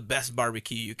the best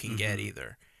barbecue you can get Mm-hmm.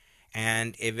 either.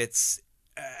 And if it's,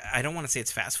 I don't want to say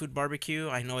it's fast food barbecue.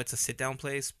 I know it's a sit down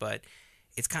place, but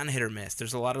it's kind of hit or miss.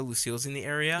 There's a lot of Lucille's in the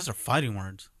area. Those are fighting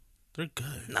words. They're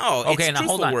good. No, okay, it's now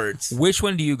hold truthful on. words. Which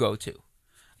one do you go to?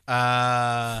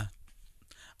 I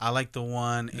like the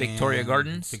one Victoria in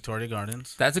Gardens? Victoria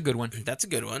Gardens. That's a good one. That's a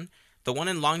good one. The one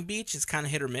in Long Beach is kind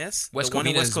of hit or miss. West the one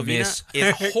in Covina West is Covina miss.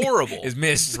 is horrible. Is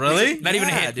missed. Really? Not even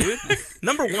a Yeah, hit, dude.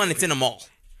 Number one, it's in a mall.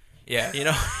 Yeah. You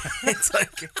know, it's like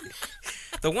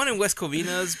the one in West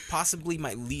Covina is possibly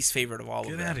my least favorite of all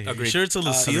Get of out them. of here. Agreed. You sure it's a The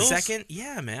Lucille's? second,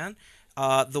 yeah, man.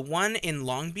 The one in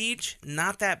Long Beach,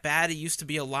 not that bad. It used to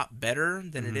be a lot better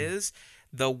than it is.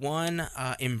 The one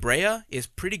in Brea is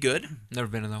pretty good. Never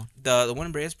been to that one. The one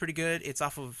in Brea is pretty good. It's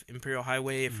off of Imperial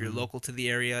Highway. If you're local to the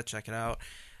area, check it out.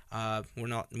 We're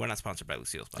not sponsored by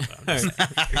Lucille's, by the way. I'm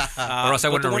just saying. Or else I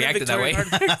But wouldn't the have one in reacted that way.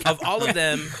 Victoria Gardens-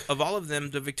 of all of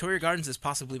them, the Victoria Gardens is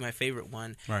possibly my favorite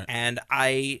one. Right. And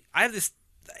I have this.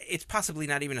 It's possibly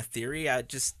not even a theory. I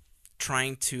just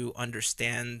trying to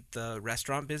understand the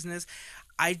restaurant business.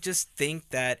 I just think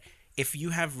that if you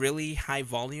have really high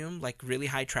volume, like really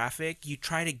high traffic, you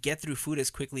try to get through food as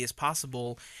quickly as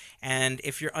possible. And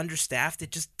if you're understaffed,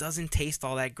 it just doesn't taste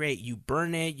all that great. You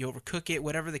burn it, you overcook it,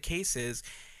 whatever the case is.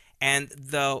 And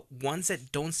the ones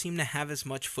that don't seem to have as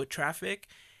much foot traffic,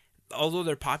 although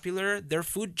they're popular, their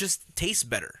food just tastes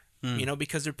better,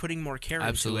 because they're putting more care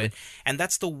Absolutely. into it. And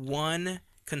that's the one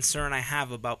concern I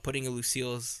have about putting a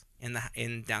Lucille's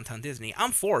in downtown Disney.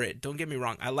 I'm for it. Don't get me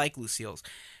wrong. I like Lucille's.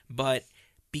 But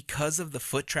because of the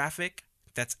foot traffic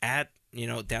that's at,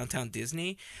 downtown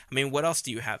Disney, I mean, what else do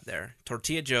you have there?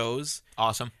 Tortilla Joe's.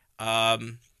 Awesome.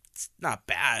 It's not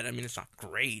bad. I mean, it's not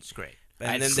great. It's Great. And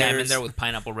I had then salmon there's- there with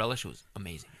pineapple relish. It was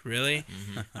amazing. Really?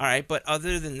 All right, but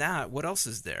other than that, what else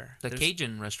is there? The There's-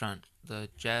 Cajun restaurant, the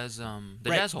Jazz, the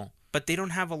Right. Jazz Hole. But they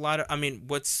don't have a lot of. I mean,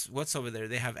 what's over there?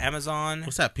 They have Amazon,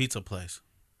 What's that pizza place?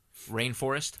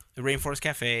 Rainforest. the Rainforest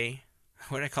Cafe.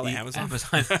 What did I call it? Amazon.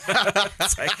 Amazon.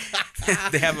 It's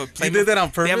like, they have a plate. did that on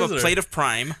They have purpose, a or- plate of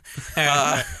Prime.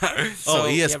 So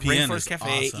you have ESPN Rainforest is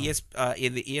Cafe, awesome.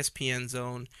 in the ESPN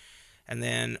zone, and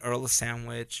then Earl of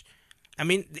Sandwich. I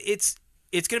mean, it's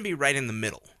gonna be right in the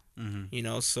middle.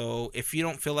 So if you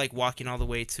don't feel like walking all the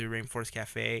way to Rainforest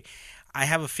Cafe, I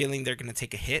have a feeling they're gonna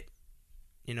take a hit.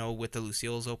 With the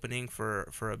Lucille's opening for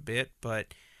a bit, but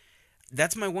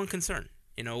that's my one concern.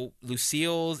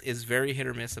 Lucille's is very hit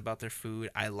or miss about their food.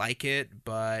 I like it,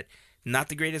 but not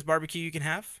the greatest barbecue you can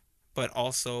have. But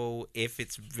also, if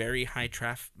it's very high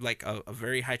traffic, like a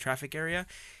very high traffic area,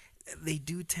 they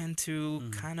do tend to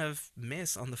kind of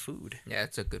miss on the food. Yeah,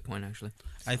 that's a good point, actually.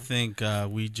 I think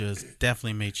we just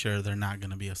definitely made sure they're not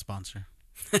going to be a sponsor.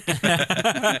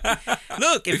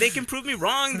 Look, if they can prove me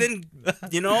wrong, then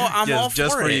I'm all for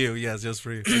just for it. you. Yes, just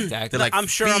for you. Exactly. They're like, I'm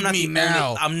sure I'm "Feed not me the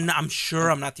now. only. I'm sure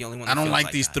I'm not the only one. I That don't feels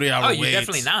like these that. 3-hour Oh, waits. you're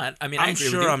definitely not. I mean, I I'm agree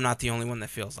with sure you. I'm not the only one that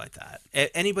feels like that.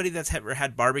 Anybody that's ever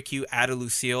had barbecue at a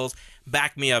Lucille's,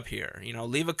 back me up here.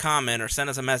 Leave a comment or send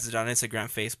us a message on Instagram,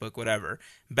 Facebook, whatever.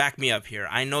 Back me up here.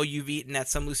 I know you've eaten at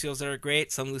some Lucille's that are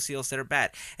great, some Lucille's that are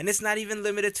bad. And it's not even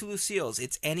limited to Lucille's.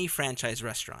 It's any franchise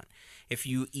restaurant. If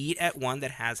you eat at one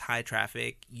that has high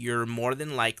traffic, you're more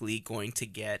than likely going to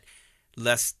get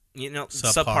less,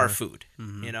 subpar food.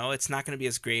 It's not going to be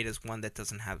as great as one that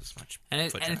doesn't have as much And,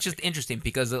 foot and it's just traffic. interesting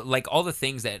because, like, all the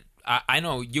things that I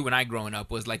know you and I growing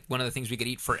up was, like, one of the things we could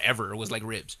eat forever was, like,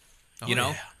 ribs. You know?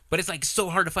 yeah. But it's, like, so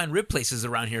hard to find rib places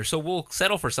around here. So we'll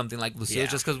settle for something like Lucille's Yeah.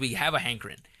 just because we have a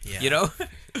hankering. Yeah. You know?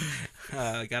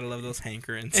 Gotta love those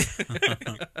hankerings.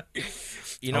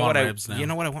 I want ribs now. You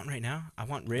know what I want right now? I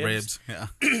want ribs. Ribs.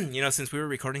 Yeah. Since we were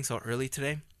recording so early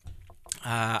today,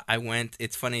 I went.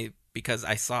 It's funny because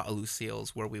I saw a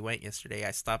Lucille's where we went yesterday.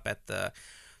 I stopped at the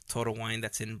Total Wine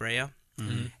that's in Brea,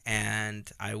 and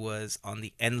I was on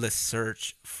the endless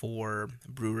search for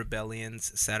Brew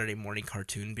Rebellion's Saturday morning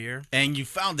cartoon beer. And you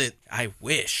found it. I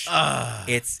wish.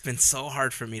 It's been so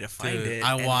hard for me to find Dude, it.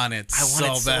 I and want it I want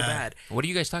so it so bad. bad. What are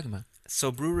you guys talking about?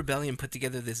 So Brew Rebellion put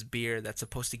together this beer that's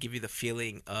supposed to give you the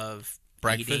feeling of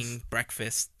Breakfast? eating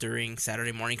breakfast during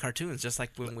Saturday morning cartoons, just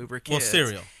like when we were kids.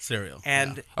 Well, cereal.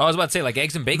 And Oh, I was about to say like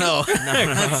eggs and bacon. No,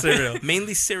 no, cereal.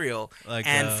 mainly cereal. Like,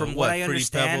 and from what, what I Fruity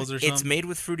understand, Pebbles or it's something? made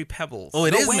with Fruity Pebbles. Oh,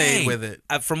 it No is way. made with it.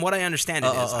 From what I understand, it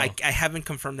is. Oh. I haven't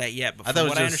confirmed that yet, but I thought from it was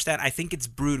what I just- understand, I think it's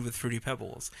brewed with Fruity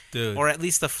Pebbles, Dude. or at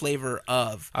least the flavor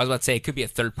of. I was about to say it could be a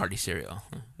third-party cereal.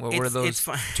 What were It's those?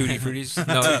 fine. Tutti Fruities?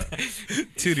 No.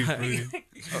 Tutti Frutti.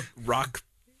 Rock,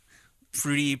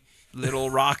 fruity little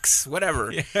rocks,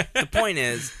 whatever. The point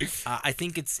is, I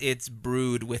think it's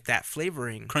brewed with that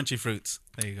flavoring. Crunchy fruits.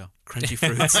 There you go. Crunchy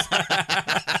fruits.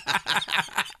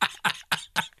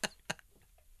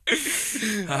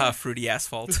 Fruity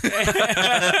asphalt.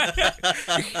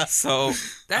 So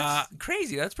That's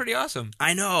crazy. That's pretty awesome.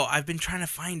 I know I've been trying to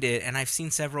find it, and I've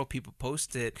seen several people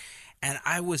post it, and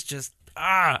I was just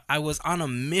I was on a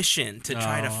mission to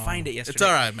try to find it yesterday. It's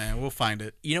all right, man. We'll find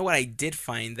it. You know what I did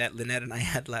find that Lynette and I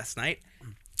had last night?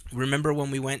 Remember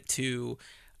when we went to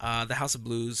the House of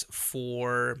Blues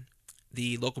for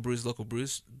the Local Grooves Local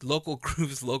Blues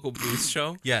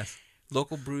show? Yes.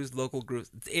 Local Grooves.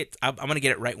 I'm going to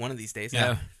get it right one of these days.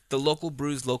 Yeah. The Local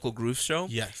Brews Local Grooves show.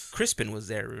 Yes. Crispin was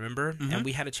there, remember? And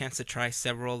we had a chance to try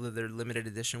several of their limited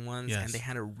edition ones, Yes. and they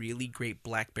had a really great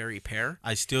blackberry pear.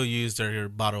 I still use their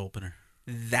bottle opener.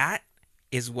 That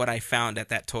is what I found at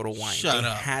that Total Wine. Shut they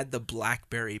up. had the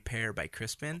blackberry pear by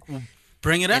Crispin.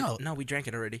 Bring it And- out. No, we drank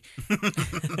it already.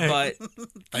 But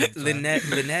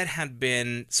Lynette had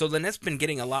been Lynette's been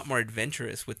getting a lot more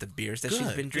adventurous with the beers that she's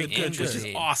Good, been good, drinking, good, which good.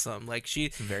 is awesome. Like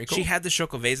Very she cool. had the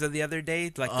Chocoveza the other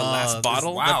day, like the last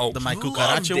bottle. wow. The my Loved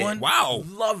cucaracha it. one? Wow.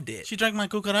 Loved it. She drank my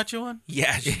cucaracha one?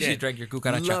 Yeah, she She did. drank your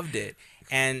cucaracha. Loved it.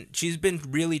 And she's been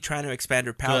really trying to expand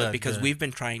her palate Good, because good. we've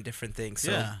been trying different things.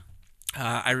 So Yeah.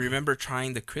 I remember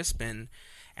trying the Crispin,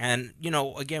 and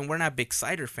again, we're not big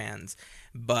cider fans,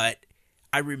 but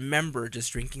I remember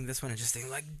just drinking this one and just thinking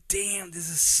like, damn, this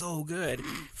is so good.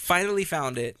 Finally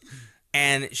found it,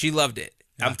 and she loved it.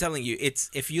 I'm telling you,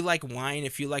 if you like wine,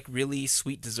 if you like really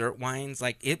sweet dessert wines,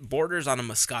 like it borders on a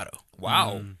Moscato.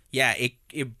 Wow. Yeah,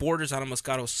 it borders on a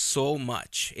Moscato so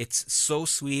much. It's so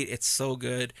sweet. It's so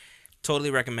good.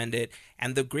 Totally recommend it.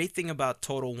 And the great thing about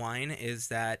Total Wine is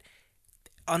that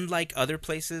unlike other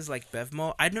places like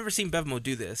Bevmo, I've never seen Bevmo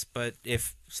do this, but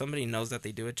if somebody knows that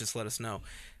they do it, just let us know.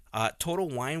 Total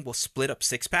Wine will split up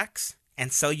 6-packs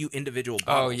and sell you individual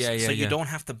bottles. yeah, so you yeah. don't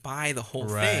have to buy the whole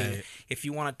thing. Right. If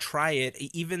you want to try it,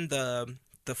 even the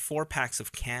 4-packs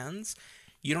of cans,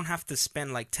 you don't have to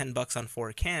spend like $10 on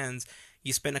 4 cans.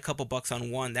 You spend a couple bucks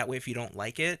on one. That way, if you don't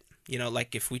like it,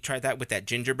 like if we tried that with that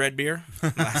gingerbread beer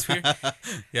last year,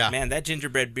 Yeah. man, that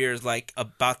gingerbread beer is like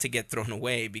about to get thrown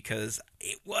away because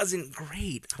it wasn't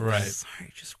great. I'm Right. sorry,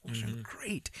 it just wasn't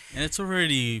great. And it's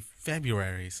already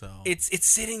February, so. It's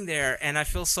sitting there, and I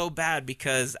feel so bad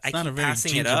because I not a keep very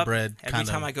passing it up gingerbread every kind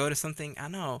time of- I go to something. I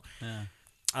know,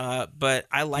 Yeah. but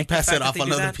I like Pass the it fact off that on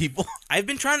they do other that. people. I've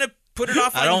been trying to put it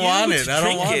off. I don't on want you it. to I don't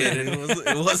drink want it. it.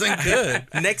 It wasn't good.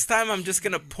 Next time, I'm just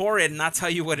gonna pour it and not tell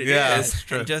you what it is, Yeah, that's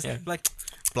true. and just Yeah. like,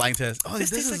 Blind test. Oh, This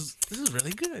this tastes is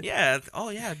really good. yeah, oh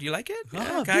yeah, do you like it? Yeah,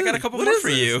 Oh, okay, I got a dude, couple what more is for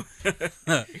this?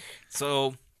 you.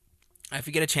 So, if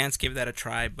you get a chance, give that a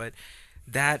try. But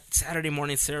that Saturday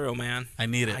morning cereal, man, I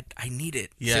need it. I need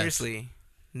it. Yes. Seriously,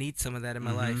 need some of that in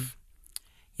my life.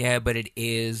 Yeah, but it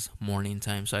is morning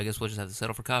time, so I guess we'll just have to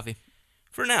settle for coffee.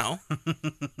 For now.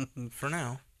 For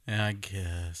now. Yeah, I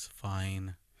guess.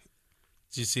 Fine.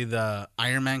 Did you see the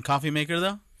Iron Man coffee maker,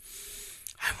 though?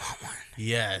 I want one.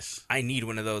 Yes. I need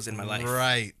one of those in my life.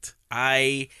 Right.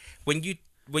 When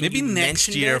Maybe you next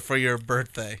mentioned year it, for your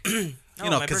birthday. oh,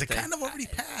 my because it birthday. kind of already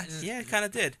passed. Yeah, it kind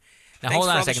of did. Now Thanks hold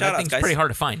for on all a the second. That shout-outs, thing's guys. pretty hard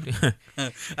to find.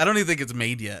 I don't even think it's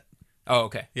made yet. Oh,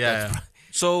 okay. Yeah.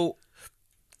 So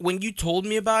when you told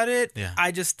me about it, Yeah.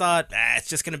 I just thought it's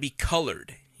just gonna be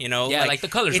colored. Yeah, like the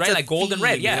colors, it's right? a Like gold and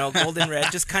red, theme, yeah. gold and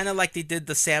red, just kind of like they did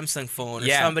the Samsung phone, or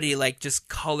Yeah. somebody like just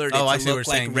colored it Oh, I to see what look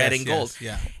you're like saying. red Yes, and gold. yes,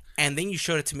 yeah. And then you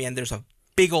showed it to me, and there's a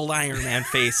big old Iron Man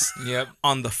face Yep.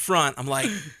 on the front. I'm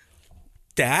like,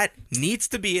 that needs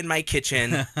to be in my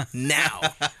kitchen now.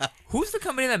 Who's the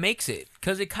company that makes it?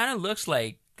 Because it kind of looks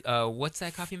like, what's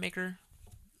that coffee maker?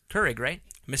 Keurig, right?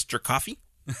 Mr. Coffee,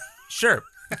 Sure.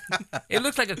 It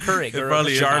looks like a Keurig or a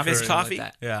probably is a Jarvis Keurig. coffee.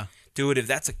 like Yeah. dude. If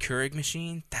that's a Keurig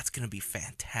machine, that's gonna be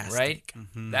fantastic. that,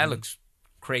 right? That looks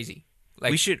crazy.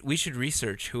 Like, we should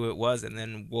research who it was, and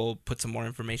then we'll put some more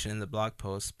information in the blog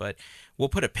post. But we'll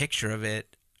put a picture of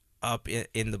it up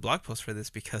in the blog post for this,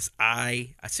 because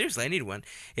I seriously, I need one.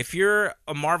 If you're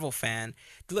a Marvel fan,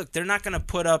 look, they're not gonna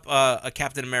put up a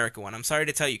Captain America one. I'm sorry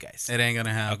to tell you guys. It ain't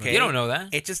gonna happen. Okay. you don't know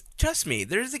that. It just trust me.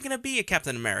 There isn't gonna be a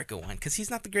Captain America one, because he's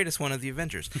not the greatest one of the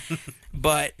Avengers.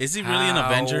 But Is he really an How?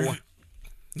 Avenger?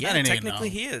 yeah, didn't even technically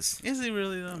know. he is. Is he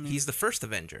really though? I mean, He's the first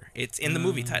Avenger. It's in the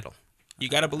movie title. You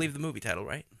got to believe the movie title,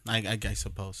 right? I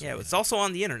suppose. So, Yeah, it's also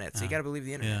on the internet, so you got to believe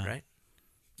the internet, Yeah. right?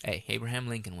 Hey, Abraham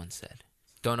Lincoln once said,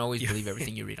 "Don't always believe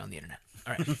everything you read on the internet."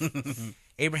 All right.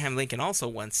 Abraham Lincoln also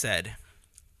once said,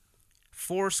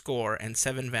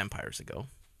 407 vampires ago.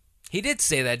 He did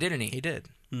say that, didn't he? He did.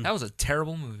 That was a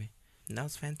terrible movie. And that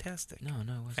was fantastic. No, it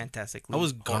wasn't. Fantastic. I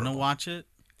was gonna watch it,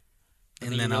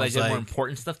 And and then then you I realized was you had more like,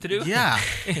 important stuff to do. yeah,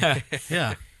 yeah.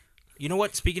 yeah. You know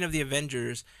what? Speaking of the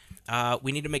Avengers,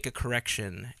 we need to make a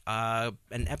correction. An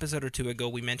episode or two ago,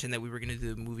 we mentioned that we were going to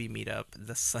do the movie meetup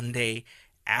the Sunday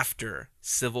after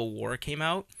Civil War came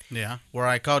out. Yeah, where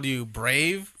I called you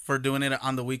brave for doing it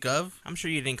on the week of. I'm sure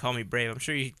you didn't call me brave. I'm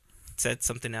sure you said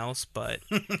something else, but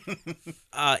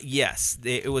yes,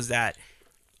 it was that.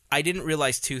 I didn't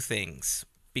realize two things,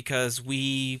 because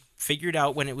we figured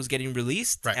out when it was getting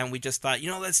released, Right. and we just thought,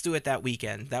 let's do it that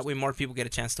weekend. That way more people get a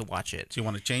chance to watch it. Do you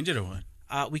want to change it or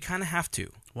what? We kind of have to,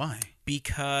 Why?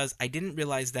 because I didn't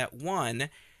realize that, one,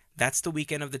 that's the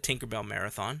weekend of the Tinkerbell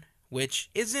Marathon, which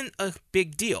isn't a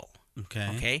big deal, Okay.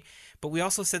 okay? But we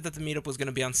also said that the meetup was going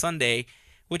to be on Sunday,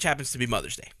 which happens to be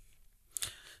Mother's Day.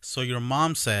 So your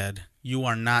mom said you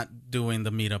are not doing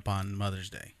the meetup on Mother's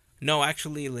Day. No,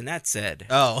 actually, Lynette said,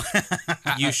 Oh,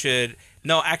 you should.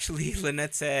 No, actually,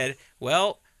 Lynette said,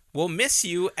 well, we'll miss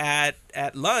you at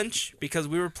lunch, because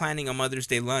we were planning a Mother's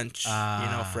Day lunch,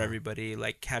 for everybody,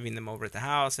 like having them over at the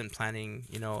house and planning,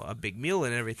 a big meal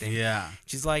and everything. yeah.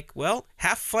 She's like, well,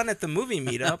 have fun at the movie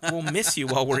meetup. We'll miss you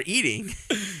while we're eating.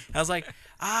 I was like,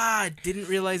 I didn't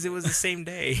realize it was the same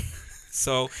day.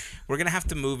 So we're going to have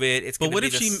to move it. It's But going to what be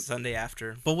if the she- Sunday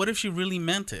after. But what if she really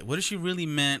meant it? What if she really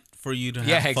meant for you to have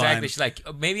Yeah, fun? exactly. She's like,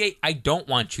 maybe I don't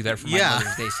want you there for my Yeah.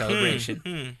 Mother's Day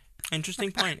celebration.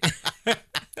 Interesting point.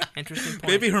 Interesting point.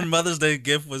 Maybe her Mother's Day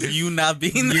gift was you not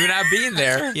being there. You not being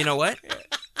there. You know what?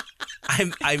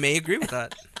 I may agree with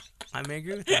that. I may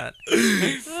agree with that.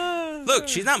 Look,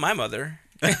 she's not my mother.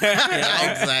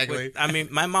 Exactly. I mean,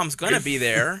 my mom's gonna be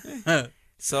there.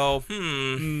 So,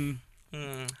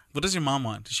 What does your mom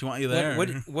want? Does she want you there? what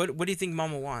do you think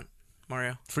Mom will want,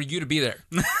 Mario? For you to be there.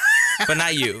 But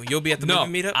not you. You'll be at the No,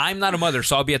 movie meetup. I'm not a mother,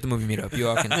 so I'll be at the movie meetup. You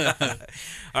all can.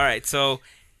 All right. So,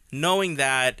 knowing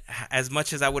that, as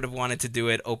much as I would have wanted to do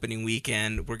it opening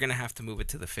weekend, we're gonna have to move it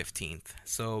to the 15th.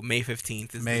 So May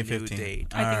 15th is May the new 15th. date.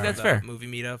 I think All that's The fair. Movie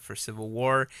meetup for Civil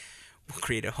War. We'll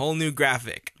create a whole new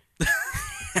graphic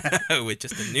with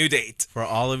just a new date, For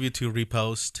all of you to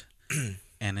repost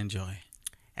and enjoy.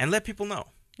 and let people know.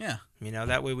 Yeah.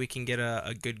 That way we can get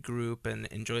a good group and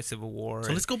enjoy Civil War.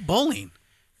 So let's go bowling.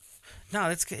 No,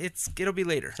 it'll be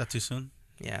later. Is that too soon?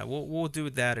 Yeah, we'll do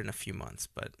that in a few months,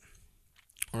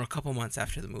 or a couple months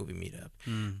after the movie meetup.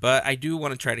 Hmm. But I do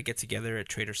want to try to get together at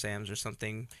Trader Sam's or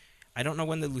something. I don't know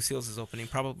when the Lucille's is opening.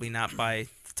 Probably not by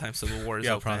the time Civil War is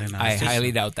Yeah, open. probably not. I It's just-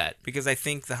 highly doubt that. Because I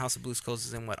think the House of Blues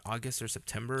closes in August or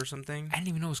September or something. I didn't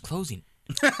even know it was closing.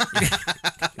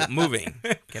 Moving.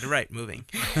 Get it right, moving.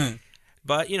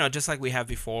 But, just like we have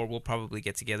before, we'll probably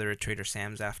get together at Trader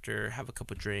Sam's after, have a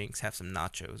couple drinks, have some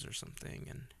nachos or something,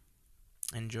 and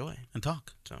enjoy. And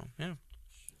talk. So, yeah.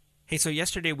 Hey, so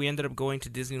yesterday we ended up going to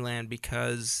Disneyland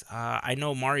because I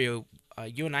know, Mario,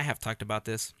 you and I have talked about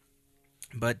this,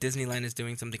 but Disneyland is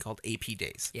doing something called AP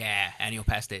Days. Yeah, annual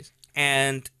pass days.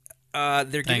 And they're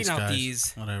Thanks, giving out guys.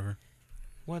 these... Whatever.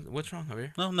 What's wrong,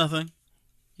 Javier? No, nothing.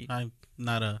 You- I'm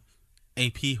not a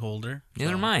AP holder.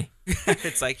 Neither so- am I.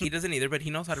 It's like he doesn't either, but he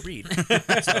knows how to read.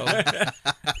 So,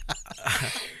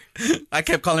 I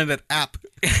kept calling it app.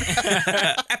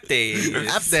 app day.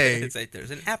 App day. It's like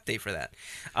there's an app day for that.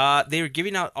 They were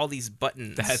giving out all these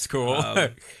buttons. That's cool.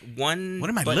 One. What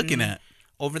am I button- looking at?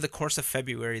 Over the course of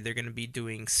February, they're going to be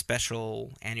doing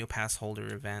special annual pass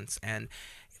holder events, and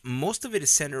most of it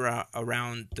is centered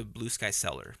around the Blue Sky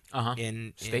Cellar. Uh-huh.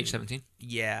 In Stage 17?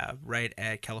 Yeah, right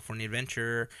at California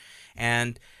Adventure,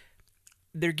 and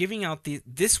they're giving out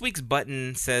this week's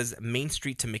button says Main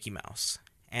Street to Mickey Mouse.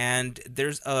 And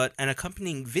there's an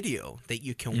accompanying video that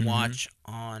you can watch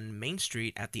on Main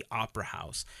Street at the Opera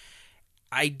House.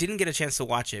 I didn't get a chance to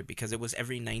watch it because it was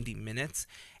every 90 minutes.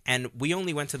 And we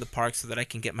only went to the park so that I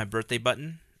can get my birthday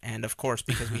button. And, of course,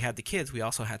 because we had the kids, we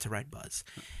also had to ride Buzz.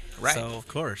 Right. So Of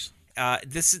course.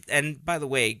 This is, and by the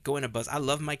way, going to Buzz, I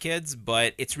love my kids,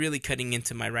 but it's really cutting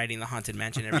into my riding the Haunted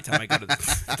Mansion every time I go to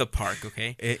the park.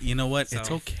 Okay. You know what? So-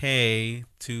 It's okay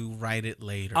to write it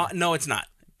later. No, it's not.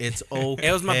 It's okay.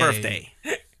 It was my birthday.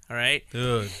 All right.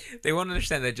 dude. They won't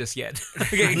understand that just yet.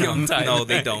 Okay, give them time. No,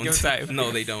 they don't. Give 'em time.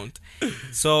 No, they don't.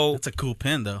 So That's a cool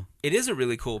pin, though. it is a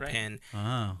really cool Right. pin.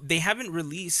 Wow. They haven't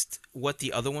released what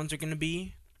the other ones are going to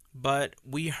be, but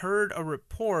we heard a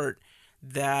report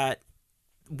that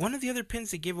one of the other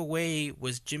pins they gave away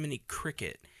was Jiminy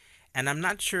Cricket. And I'm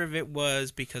not sure if it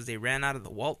was because they ran out of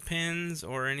the Walt pins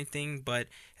or anything, but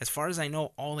as far as I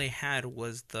know, all they had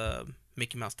was the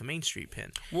Mickey Mouse to Main Street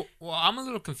pin. Well, I'm a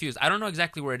little confused. I don't know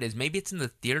exactly where it is. Maybe it's in the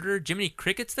theater. Jiminy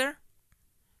Cricket's there?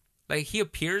 Like, he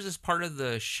appears as part of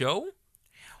the show?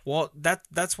 Well,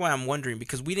 that's why I'm wondering,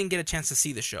 because we didn't get a chance to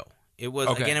see the show. It was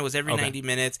Okay. again, it was every Okay. 90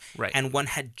 minutes, Right. and one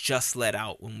had just let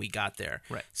out when we got there.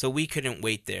 Right. So we couldn't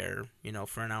wait there,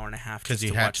 for an hour and a half. Because just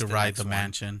you had watch to the ride next the one.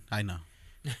 mansion. I know.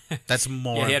 That's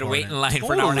more. Yeah, he had to wait in line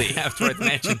for an hour and a half to ride the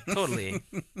mansion. Totally.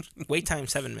 Wait time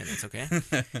 7 minutes, okay?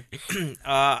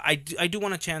 I do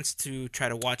want a chance to try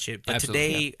to watch it, but Absolutely,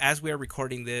 today, as we are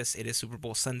recording this, it is Super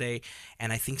Bowl Sunday,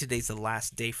 and I think today's the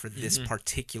last day for this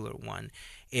particular one.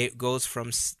 It goes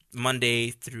from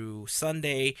Monday through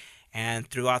Sunday, and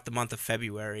throughout the month of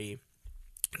February,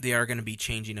 they are going to be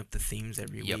changing up the themes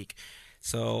every Yep. week.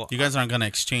 So You guys aren't going to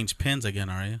exchange pins again,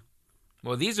 are you?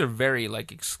 Well, these are very,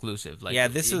 like, exclusive. Like, Yeah,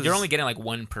 this is- You're only getting, like,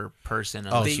 one per person.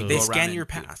 Oh, they, so- they go scan around your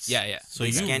and do- pass. Yeah, yeah. So They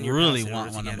you scan your really pass in want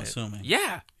order one, to I'm get it. assuming.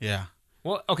 Yeah. Yeah.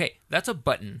 Well, okay, that's a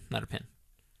button, not a pin.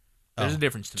 There's Oh, a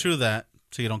difference to me. True that.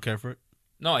 So you don't care for it?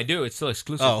 No, I do. It's still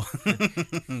exclusive.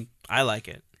 Oh. I like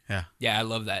it. Yeah. Yeah, I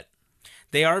love that.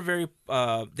 They are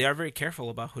very careful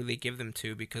about who they give them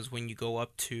to, because when you go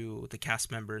up to the cast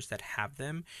members that have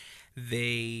them,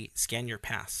 they scan your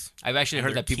pass. I've actually And heard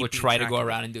they're that people keeping try to track go of it.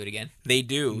 around and do it again. They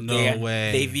do. No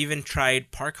way. They've even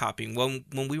tried park hopping. When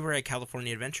we were at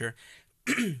California Adventure,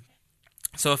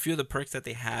 so a few of the perks that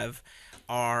they have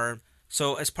are,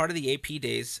 so as part of the AP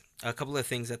days, a couple of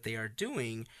things that they are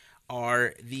doing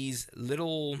are these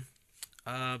little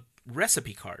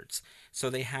recipe cards. So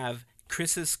they have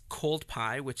Chris's cold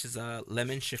pie, which is a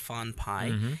lemon chiffon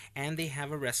pie, and they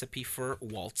have a recipe for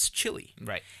Walt's chili.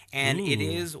 Right. And it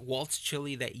Ooh. is Walt's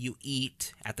chili that you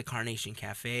eat at the Carnation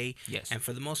Cafe. Yes. And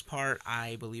for the most part,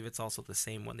 I believe it's also the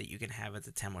same one that you can have at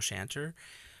the Tam O'Shanter.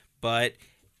 But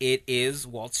it is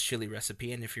Walt's chili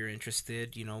recipe, and if you're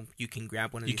interested, you can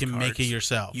grab one of You these can make it cards.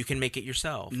 yourself. You can make it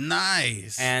yourself.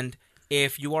 Nice. And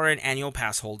if you are an annual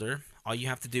pass holder, all you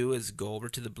have to do is go over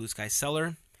to the Blue Sky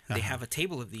Cellar. They have a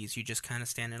table of these. You just kind of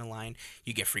stand in a line.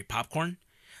 You get free popcorn.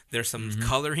 There's some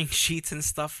coloring sheets and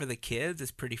stuff for the kids. It's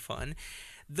pretty fun.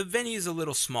 The venue is a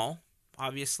little small,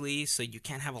 obviously, so you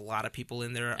can't have a lot of people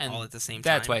in there And all at the same time.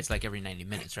 That's why it's like every 90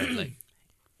 minutes, right? Like,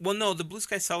 Well, no, the Blue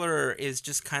Sky Cellar is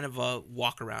just kind of a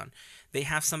walk around. They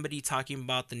have somebody talking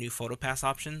about the new PhotoPass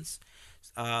options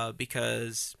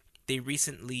because they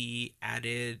recently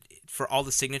added, for all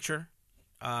the signature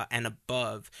and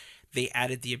above, they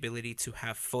added the ability to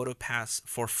have PhotoPass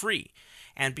for free.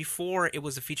 And before, it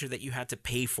was a feature that you had to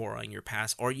pay for on your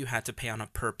pass, or you had to pay on a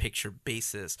per picture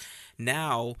basis.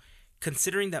 Now,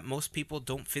 considering that most people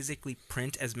don't physically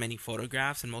print as many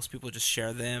photographs and most people just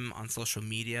share them on social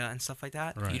media and stuff like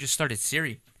that. Right. you just started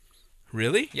Siri.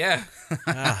 Really? Yeah.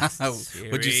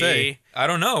 What'd you say? I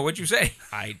don't know. What'd you say?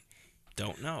 I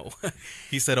don't know.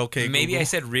 He said, okay, Maybe Google. I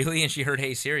said really and she heard,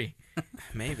 hey, Siri.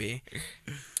 Maybe.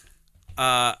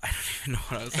 I don't even know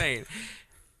what I was saying.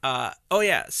 Oh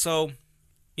yeah, so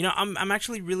I'm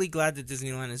actually really glad that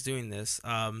Disneyland is doing this.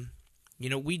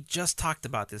 We just talked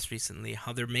about this recently,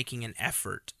 how they're making an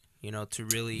effort, to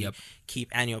really Yep. keep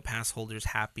annual pass holders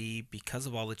happy because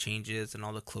of all the changes and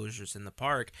all the closures in the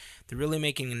park. They're really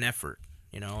making an effort.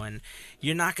 And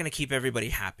you're not going to keep everybody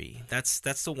happy. That's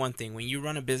the one thing. When you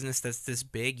run a business that's this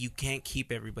big, you can't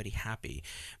keep everybody happy.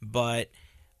 But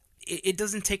it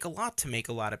doesn't take a lot to make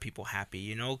a lot of people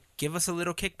happy. Give us a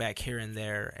little kickback here and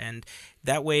there, and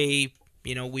that way,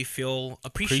 we feel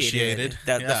appreciated.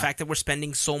 The Yeah. fact that we're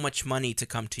spending so much money to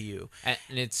come to you. And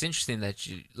it's interesting that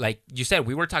like you said,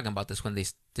 we were talking about this when they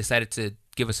decided to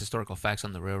give us historical facts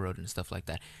on the railroad and stuff like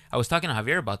that. I was talking to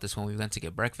Javier about this when we went to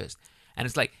get breakfast. And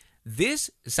it's like,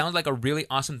 this sounds like a really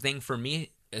awesome thing for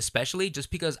me, especially just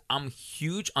because I'm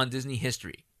huge on Disney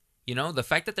history. The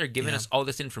fact that they're giving us all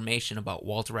this information about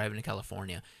Walt arriving in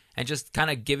California and just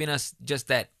kind of giving us just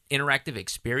that interactive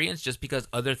experience just because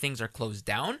other things are closed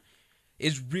down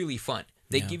is really fun.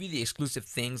 They give you the exclusive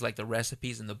things like the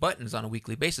recipes and the buttons on a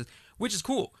weekly basis, which is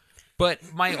cool.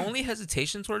 But my only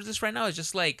hesitation towards this right now is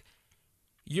just like,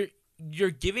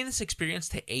 you're giving this experience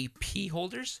to AP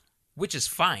holders, which is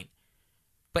fine.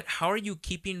 But how are you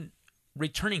keeping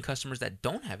returning customers that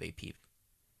don't have AP?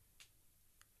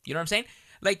 You know what I'm saying?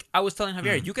 Like I was telling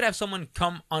Javier, you could have someone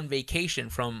come on vacation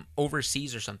from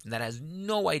overseas or something that has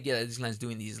no idea that Disneyland's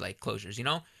doing these like closures, you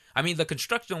know? I mean, the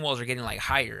construction walls are getting like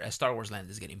higher as Star Wars Land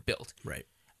is getting built. Right.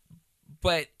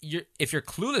 But if you're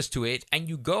clueless to it and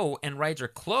you go and rides are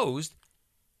closed,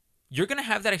 you're going to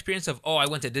have that experience of, oh, I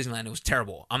went to Disneyland. It was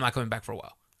terrible. I'm not coming back for a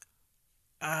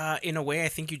while. In a way, I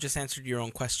think you just answered your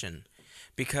own question.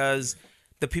 Because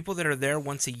the people that are there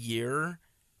once a year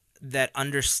that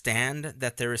understand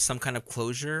that there is some kind of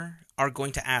closure are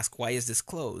going to ask, why is this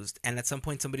closed? And at some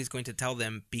point, somebody's going to tell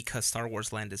them, because Star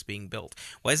Wars Land is being built.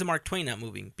 Why is the Mark Twain not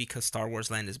moving? Because Star Wars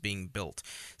Land is being built.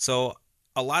 So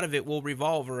a lot of it will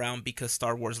revolve around because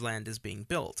Star Wars Land is being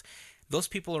built. Those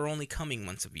people are only coming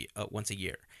once a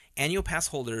year. Annual pass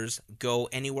holders go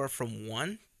anywhere from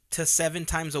 1 to 7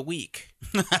 times a week.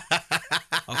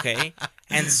 Okay?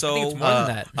 And so... I think it's more than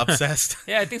that. Obsessed.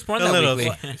 Yeah, I think it's more A than that little.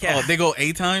 weekly. Yeah. Oh, they go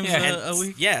 8 times Yeah, a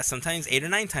week? Yeah, sometimes 8 or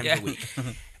 9 times Yeah. a week.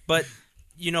 But,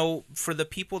 you know, for the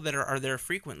people that are there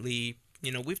frequently,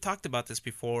 you know, we've talked about this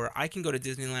before. I can go to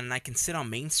Disneyland and I can sit on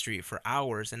Main Street for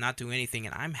hours and not do anything,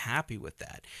 and I'm happy with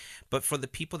that. But for the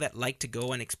people that like to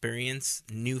go and experience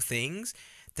new things,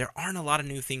 there aren't a lot of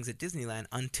new things at Disneyland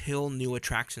until new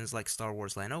attractions like Star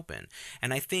Wars Land open.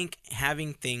 And I think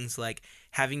having things like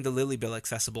having the Lily Bill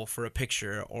accessible for a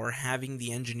picture, or having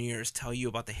the engineers tell you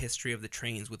about the history of the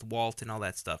trains with Walt and all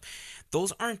that stuff,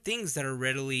 those aren't things that are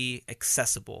readily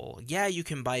accessible. Yeah, you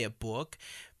can buy a book,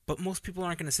 but most people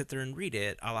aren't going to sit there and read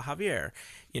it, a la Javier,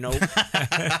 you know.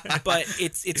 But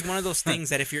it's one of those things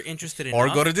that if you're interested in, Or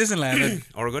go to Disneyland and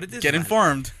or go to Disneyland, get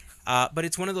informed. But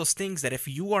it's one of those things that if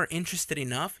you are interested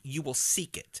enough, you will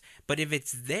seek it. But if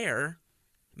it's there,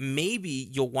 maybe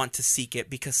you'll want to seek it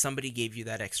because somebody gave you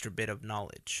that extra bit of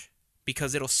knowledge,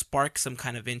 because it'll spark some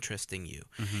kind of interest in you.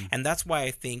 And that's why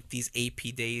I think these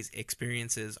AP Days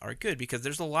experiences are good, because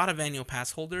there's a lot of annual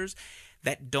pass holders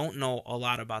that don't know a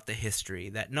lot about the history,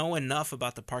 that know enough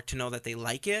about the park to know that they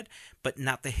like it, but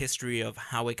not the history of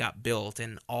how it got built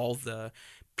and all the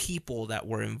people that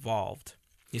were involved.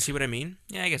 You see what I mean?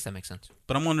 Yeah, I guess that makes sense.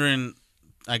 But I'm wondering,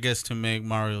 I guess to make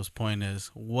Mario's point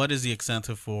is, what is the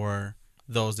incentive for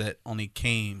those that only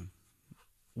came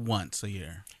once a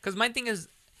year? Because my thing is,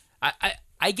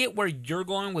 I get where you're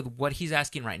going with what he's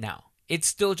asking right now. It's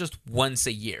still just once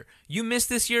a year. You missed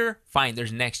this year, fine,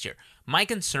 there's next year. My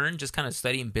concern, just kind of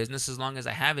studying business as long as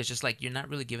I have, is just like you're not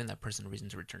really giving that person a reason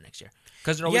to return next year.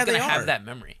 Because they're always Yeah, going they to have are. that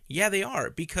memory. Yeah, they are,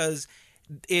 because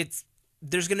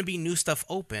there's going to be new stuff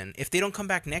open. If they don't come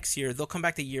back next year, they'll come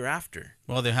back the year after.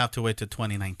 Well, they have to wait till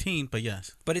 2019, but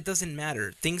yes. But it doesn't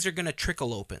matter. Things are going to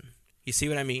trickle open. You see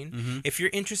what I mean? If you're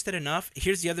interested enough,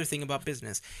 here's the other thing about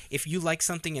business. If you like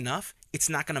something enough, it's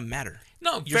not going to matter.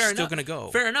 No, You're fair still enough. gonna go.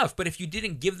 Fair enough. But if you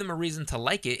didn't give them a reason to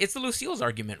like it, it's the Lucille's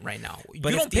argument right now.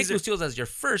 But you if don't pick these are- Lucille's as your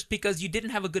first because you didn't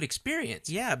have a good experience.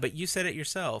 Yeah, but you said it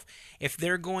yourself. If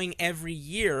they're going every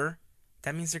year,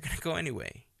 that means they're going to go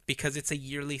anyway, because it's a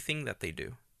yearly thing that they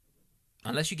do.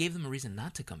 Unless you gave them a reason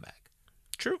not to come back.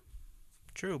 True.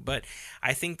 But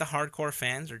I think the hardcore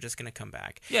fans are just going to come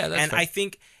back. Yeah, that's And fair. I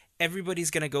think everybody's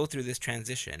going to go through this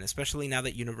transition, especially now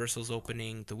that Universal's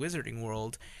opening the Wizarding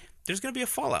World. There's going to be a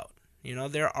fallout. You know,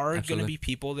 there are going to Absolutely. be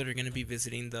people that are going to be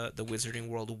visiting the Wizarding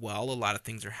World while a lot of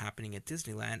things are happening at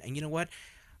Disneyland. And you know what?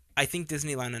 I think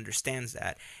Disneyland understands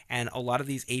that. And a lot of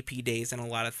these AP days and a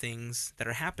lot of things that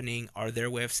are happening are their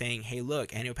way of saying, hey,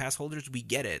 look, annual pass holders, we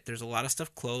get it. There's a lot of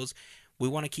stuff closed. We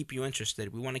want to keep you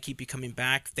interested. We want to keep you coming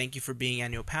back. Thank you for being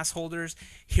annual pass holders.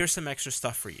 Here's some extra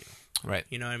stuff for you. Right.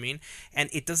 You know what I mean? And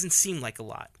it doesn't seem like a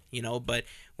lot, you know, but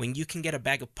when you can get a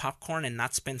bag of popcorn and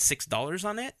not spend $6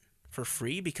 on it for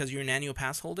free because you're an annual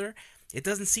pass holder, it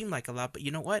doesn't seem like a lot, but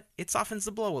you know what? It softens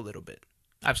the blow a little bit.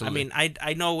 Absolutely. I mean,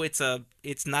 I know it's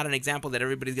not an example that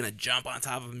everybody's going to jump on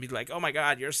top of and be like, oh my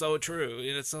God, you're so true.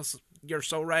 You're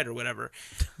so right or whatever.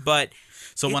 But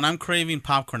So when I'm craving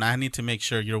popcorn, I need to make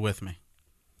sure you're with me.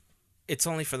 it's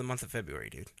only for the month of February,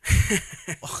 dude.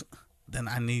 Then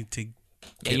I need to.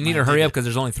 yeah, you need to hurry up because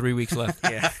there's only 3 weeks left.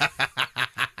 Yeah.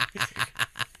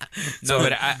 No,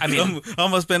 but I mean, I'm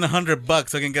almost spend $100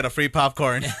 so I can get a free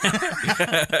popcorn.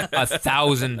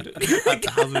 1,000.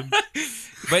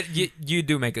 But you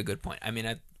do make a good point. I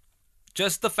mean,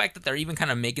 just the fact that they're even kind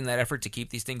of making that effort to keep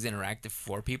these things interactive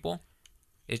for people,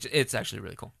 it's actually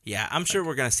really cool. Yeah, I'm sure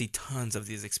we're going to see tons of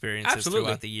these experiences Absolutely.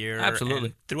 throughout the year. Absolutely.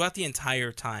 And throughout the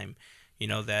entire time, you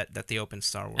know, that they open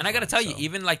Star Wars. And I got to on, tell you, so.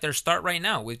 even like their start right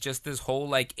now with just this whole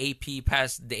like AP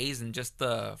pass days and just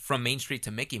the from Main Street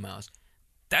to Mickey Mouse,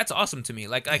 that's awesome to me.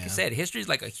 Like I said, history is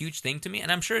like a huge thing to me,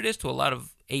 and I'm sure it is to a lot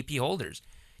of AP holders.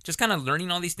 Just kind of learning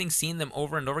all these things, seeing them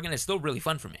over and over again, is still really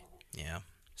fun for me. Yeah.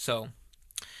 So,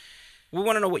 We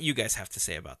want to know what you guys have to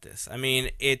say about this. I mean,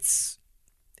 is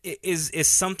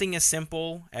something as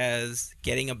simple as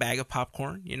getting a bag of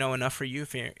popcorn, enough for you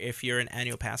if you're an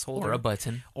annual pass holder, or a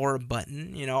button. or a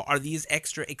button? Are these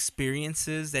extra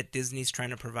experiences that Disney's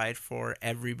trying to provide for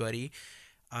everybody,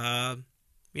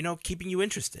 keeping you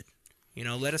interested?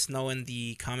 Let us know in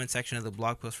the comment section of the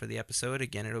blog post for the episode.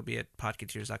 Again, it'll be at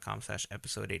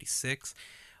podcateers.com/episode 86.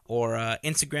 Or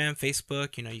Instagram,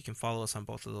 Facebook. You can follow us on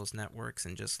both of those networks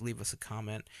and just leave us a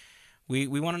comment. We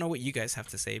want to know what you guys have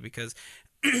to say because,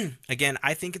 again,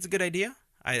 I think it's a good idea.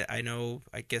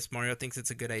 I guess Mario thinks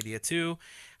it's a good idea too.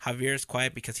 Javier's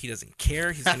quiet because he doesn't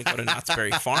care. He's going to go to Knott's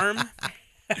Berry Farm.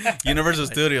 Universal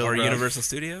Studios. Or bro. Universal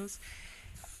Studios.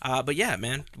 But yeah,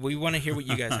 man, we want to hear what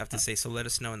you guys have to say, so let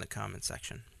us know in the comment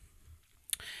section.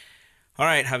 All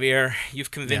right, Javier,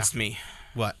 you've convinced me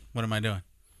What? What am I doing?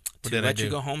 What to did I let do? you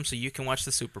go home so you can watch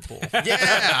the Super Bowl.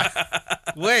 Yeah.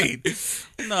 Wait.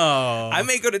 No. I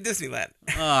may go to Disneyland.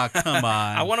 Oh, come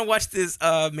on. I want to watch this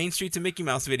Main Street to Mickey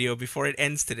Mouse video before it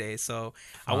ends today, so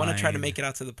I want to try to Fine. make it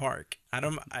out to the park. I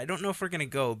don't know if we're gonna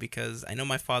go because I know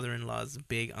my father-in-law is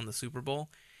big on the Super Bowl,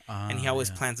 and he always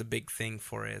plans a big thing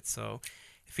for it. So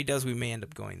if he does, we may end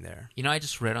up going there. I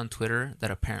just read on Twitter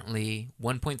that apparently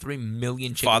 1.3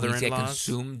 million chicken wings get Father-in-laws?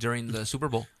 consumed during the Super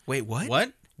Bowl. Wait, what?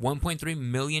 What? 1.3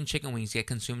 million chicken wings get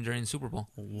consumed during the Super Bowl.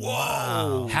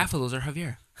 Whoa! Half of those are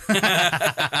Javier.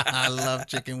 I love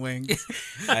chicken wings.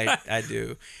 I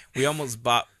do. We almost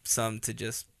bought some to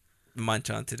just munch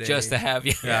on today. Just to have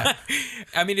you. Yeah.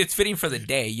 I mean, it's fitting for the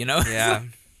day, Yeah.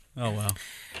 Oh, well. All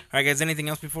right, guys. Anything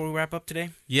else before we wrap up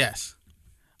today? Yes.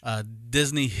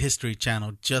 Disney History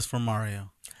Channel just for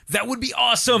Mario. That would be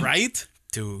awesome. Right?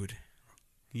 Dude.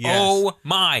 Yes. Oh,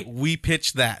 my. We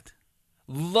pitched that.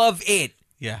 Love it.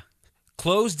 Yeah.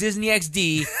 Close Disney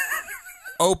XD.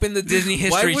 Open the Disney Why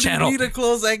History would Channel. it need to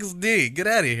close XD? Get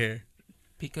out of here.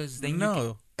 Because then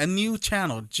No. A new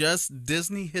channel. Just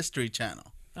Disney History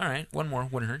Channel. All right. One more.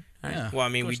 Wouldn't hurt. All right. Yeah. Well, I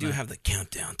mean, of we course do not. have the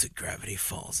countdown to Gravity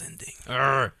Falls ending.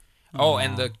 Arr. Oh,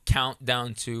 and the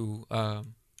countdown to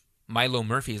Milo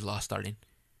Murphy's Law starting.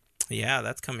 Yeah,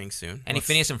 that's coming soon. Any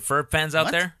Phineas and Ferb fans out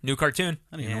What? there? New cartoon.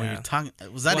 I don't even know what Yeah. you're talking.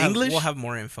 Was that We'll have- English? We'll have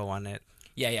more info on it.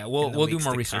 Yeah. In We'll the do weeks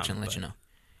more to research come, and let but- you know.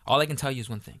 All I can tell you is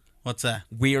one thing. What's that?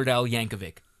 Weird Al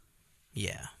Yankovic.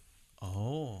 Yeah.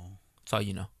 Oh. That's all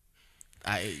you know.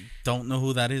 I don't know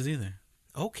who that is either.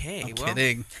 Okay. I'm well,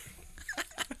 kidding.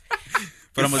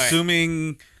 But I'm All right.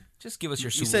 assuming. Just give us your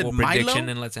You Super said Bowl Milo? prediction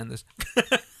and let's end this.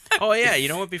 Oh yeah. You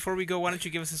know what? Before we go, why don't you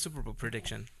give us a Super Bowl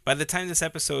prediction? By the time this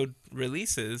episode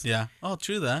releases, Yeah. Oh,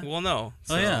 true that. we'll know.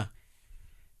 Oh,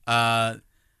 yeah.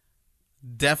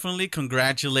 Definitely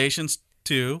congratulations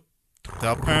to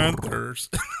the Panthers.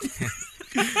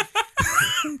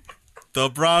 The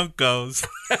Broncos.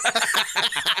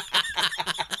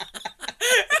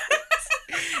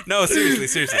 No,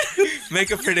 seriously. Make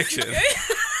a prediction.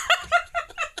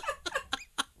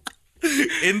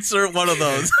 Insert one of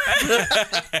those.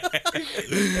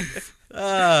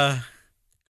 Go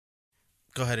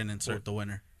ahead and insert the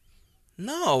winner.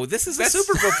 No, this is a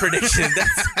Super Bowl prediction.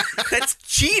 That's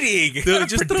cheating. Dude,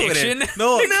 just throw it Prediction? in.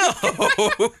 No, No,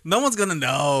 no one's gonna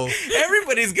know.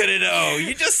 everybody's gonna know.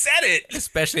 You just said it.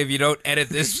 Especially if you don't edit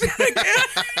this.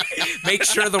 Make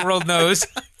sure the world knows.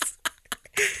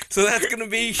 So that's gonna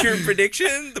be your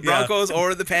prediction: the Broncos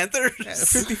or the Panthers.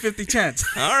 50-50 chance.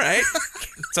 All right.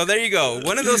 So there you go.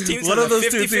 One of those teams One has of a those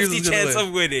two teams 50-50 is gonna chance win.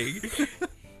 of winning.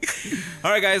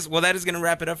 All right, guys. Well, that is going to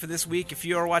wrap it up for this week. If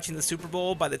you are watching the Super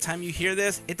Bowl, by the time you hear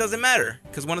this, it doesn't matter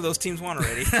because one of those teams won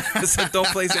already. So don't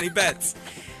place any bets.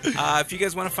 If you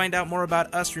guys want to find out more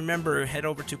about us, remember, head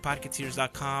over to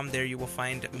podcateers.com. There you will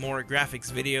find more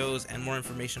graphics, videos, and more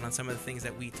information on some of the things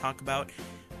that we talk about.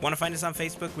 Want to find us on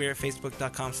Facebook? We're at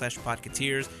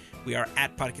facebook.com/podcateers. We are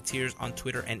at Podcateers on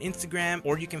Twitter and Instagram,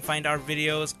 or you can find our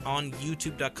videos on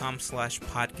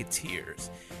youtube.com/podcateers.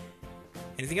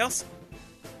 Anything else?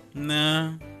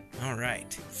 Nah. All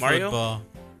right. Mario? Football.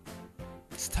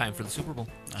 It's time for the Super Bowl.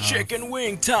 Chicken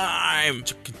wing time!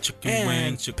 Chicken And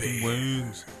wings. Chicken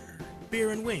wings.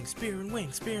 Beer and wings, beer and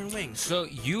wings, beer and wings. So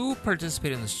you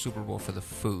participate in the Super Bowl for the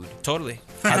food. Totally.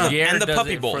 Javier and the does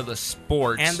Puppy it Bowl. for the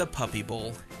sports. And the Puppy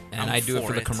Bowl. and I'm I do it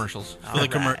for the it. commercials. For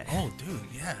the All right. Oh, dude,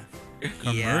 yeah.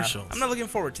 Yeah. Commercials. I'm not looking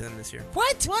forward to them this year.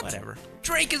 What? Whatever.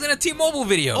 Drake is in a T-Mobile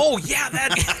video. Oh, yeah, that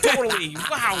totally.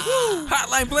 Wow. Woo.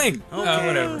 Hotline Bling. Okay.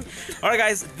 Whatever. All right,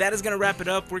 guys, that is going to wrap it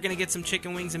up. We're going to get some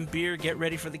chicken wings and beer. Get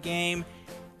ready for the game.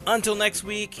 Until next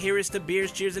week, here is to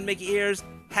beers, cheers, and Mickey ears.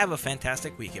 Have a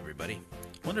fantastic week, everybody.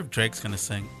 Wonder if Drake's gonna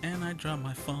sing "And I Dropped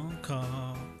My Phone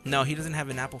Call." No, he doesn't have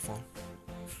an Apple phone.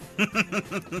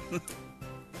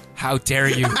 How dare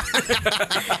you?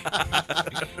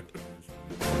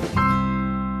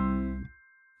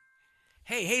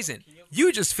 Hey, Hazen,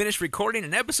 you just finished recording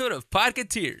an episode of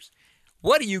Podcateers.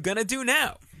 What are you going to do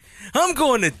now? I'm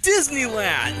going to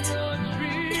Disneyland.